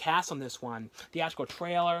 Really great cast on this one. Theatrical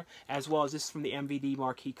trailer, as well as this is from the MVD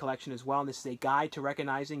Marquee Collection as well. And this is a guide to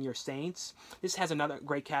recognizing your saints. This has another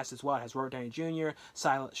great cast as well. It has Robert Downey Jr.,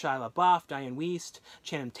 Shia LaBeouf, Diane Wiest,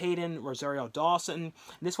 Channing Tatum, Rosario Dawson. And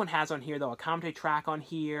this one has on here, though, a commentary track on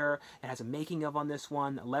here. It has a making of on this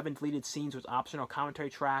one, 11 deleted scenes with optional commentary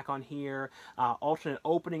track on here, alternate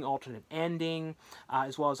opening, alternate ending,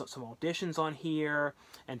 as well as some auditions on here,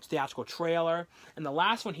 and theatrical trailer. And the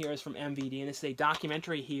last one here is from MVD, and this is a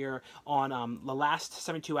documentary here on the last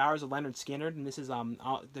 72 hours of Leonard Skinner, and this is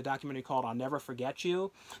the documentary called I'll Never Forget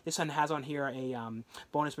You. This one has on here a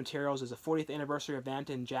bonus materials as a 40th anniversary event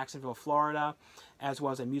in Jacksonville, Florida, as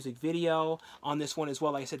well as a music video on this one as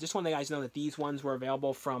well. Like I said, just want to let you guys know that these ones were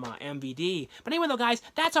available from MVD. But anyway, though, guys,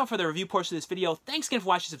 that's all for the review portion of this video. Thanks again for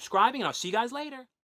watching and subscribing, and I'll see you guys later.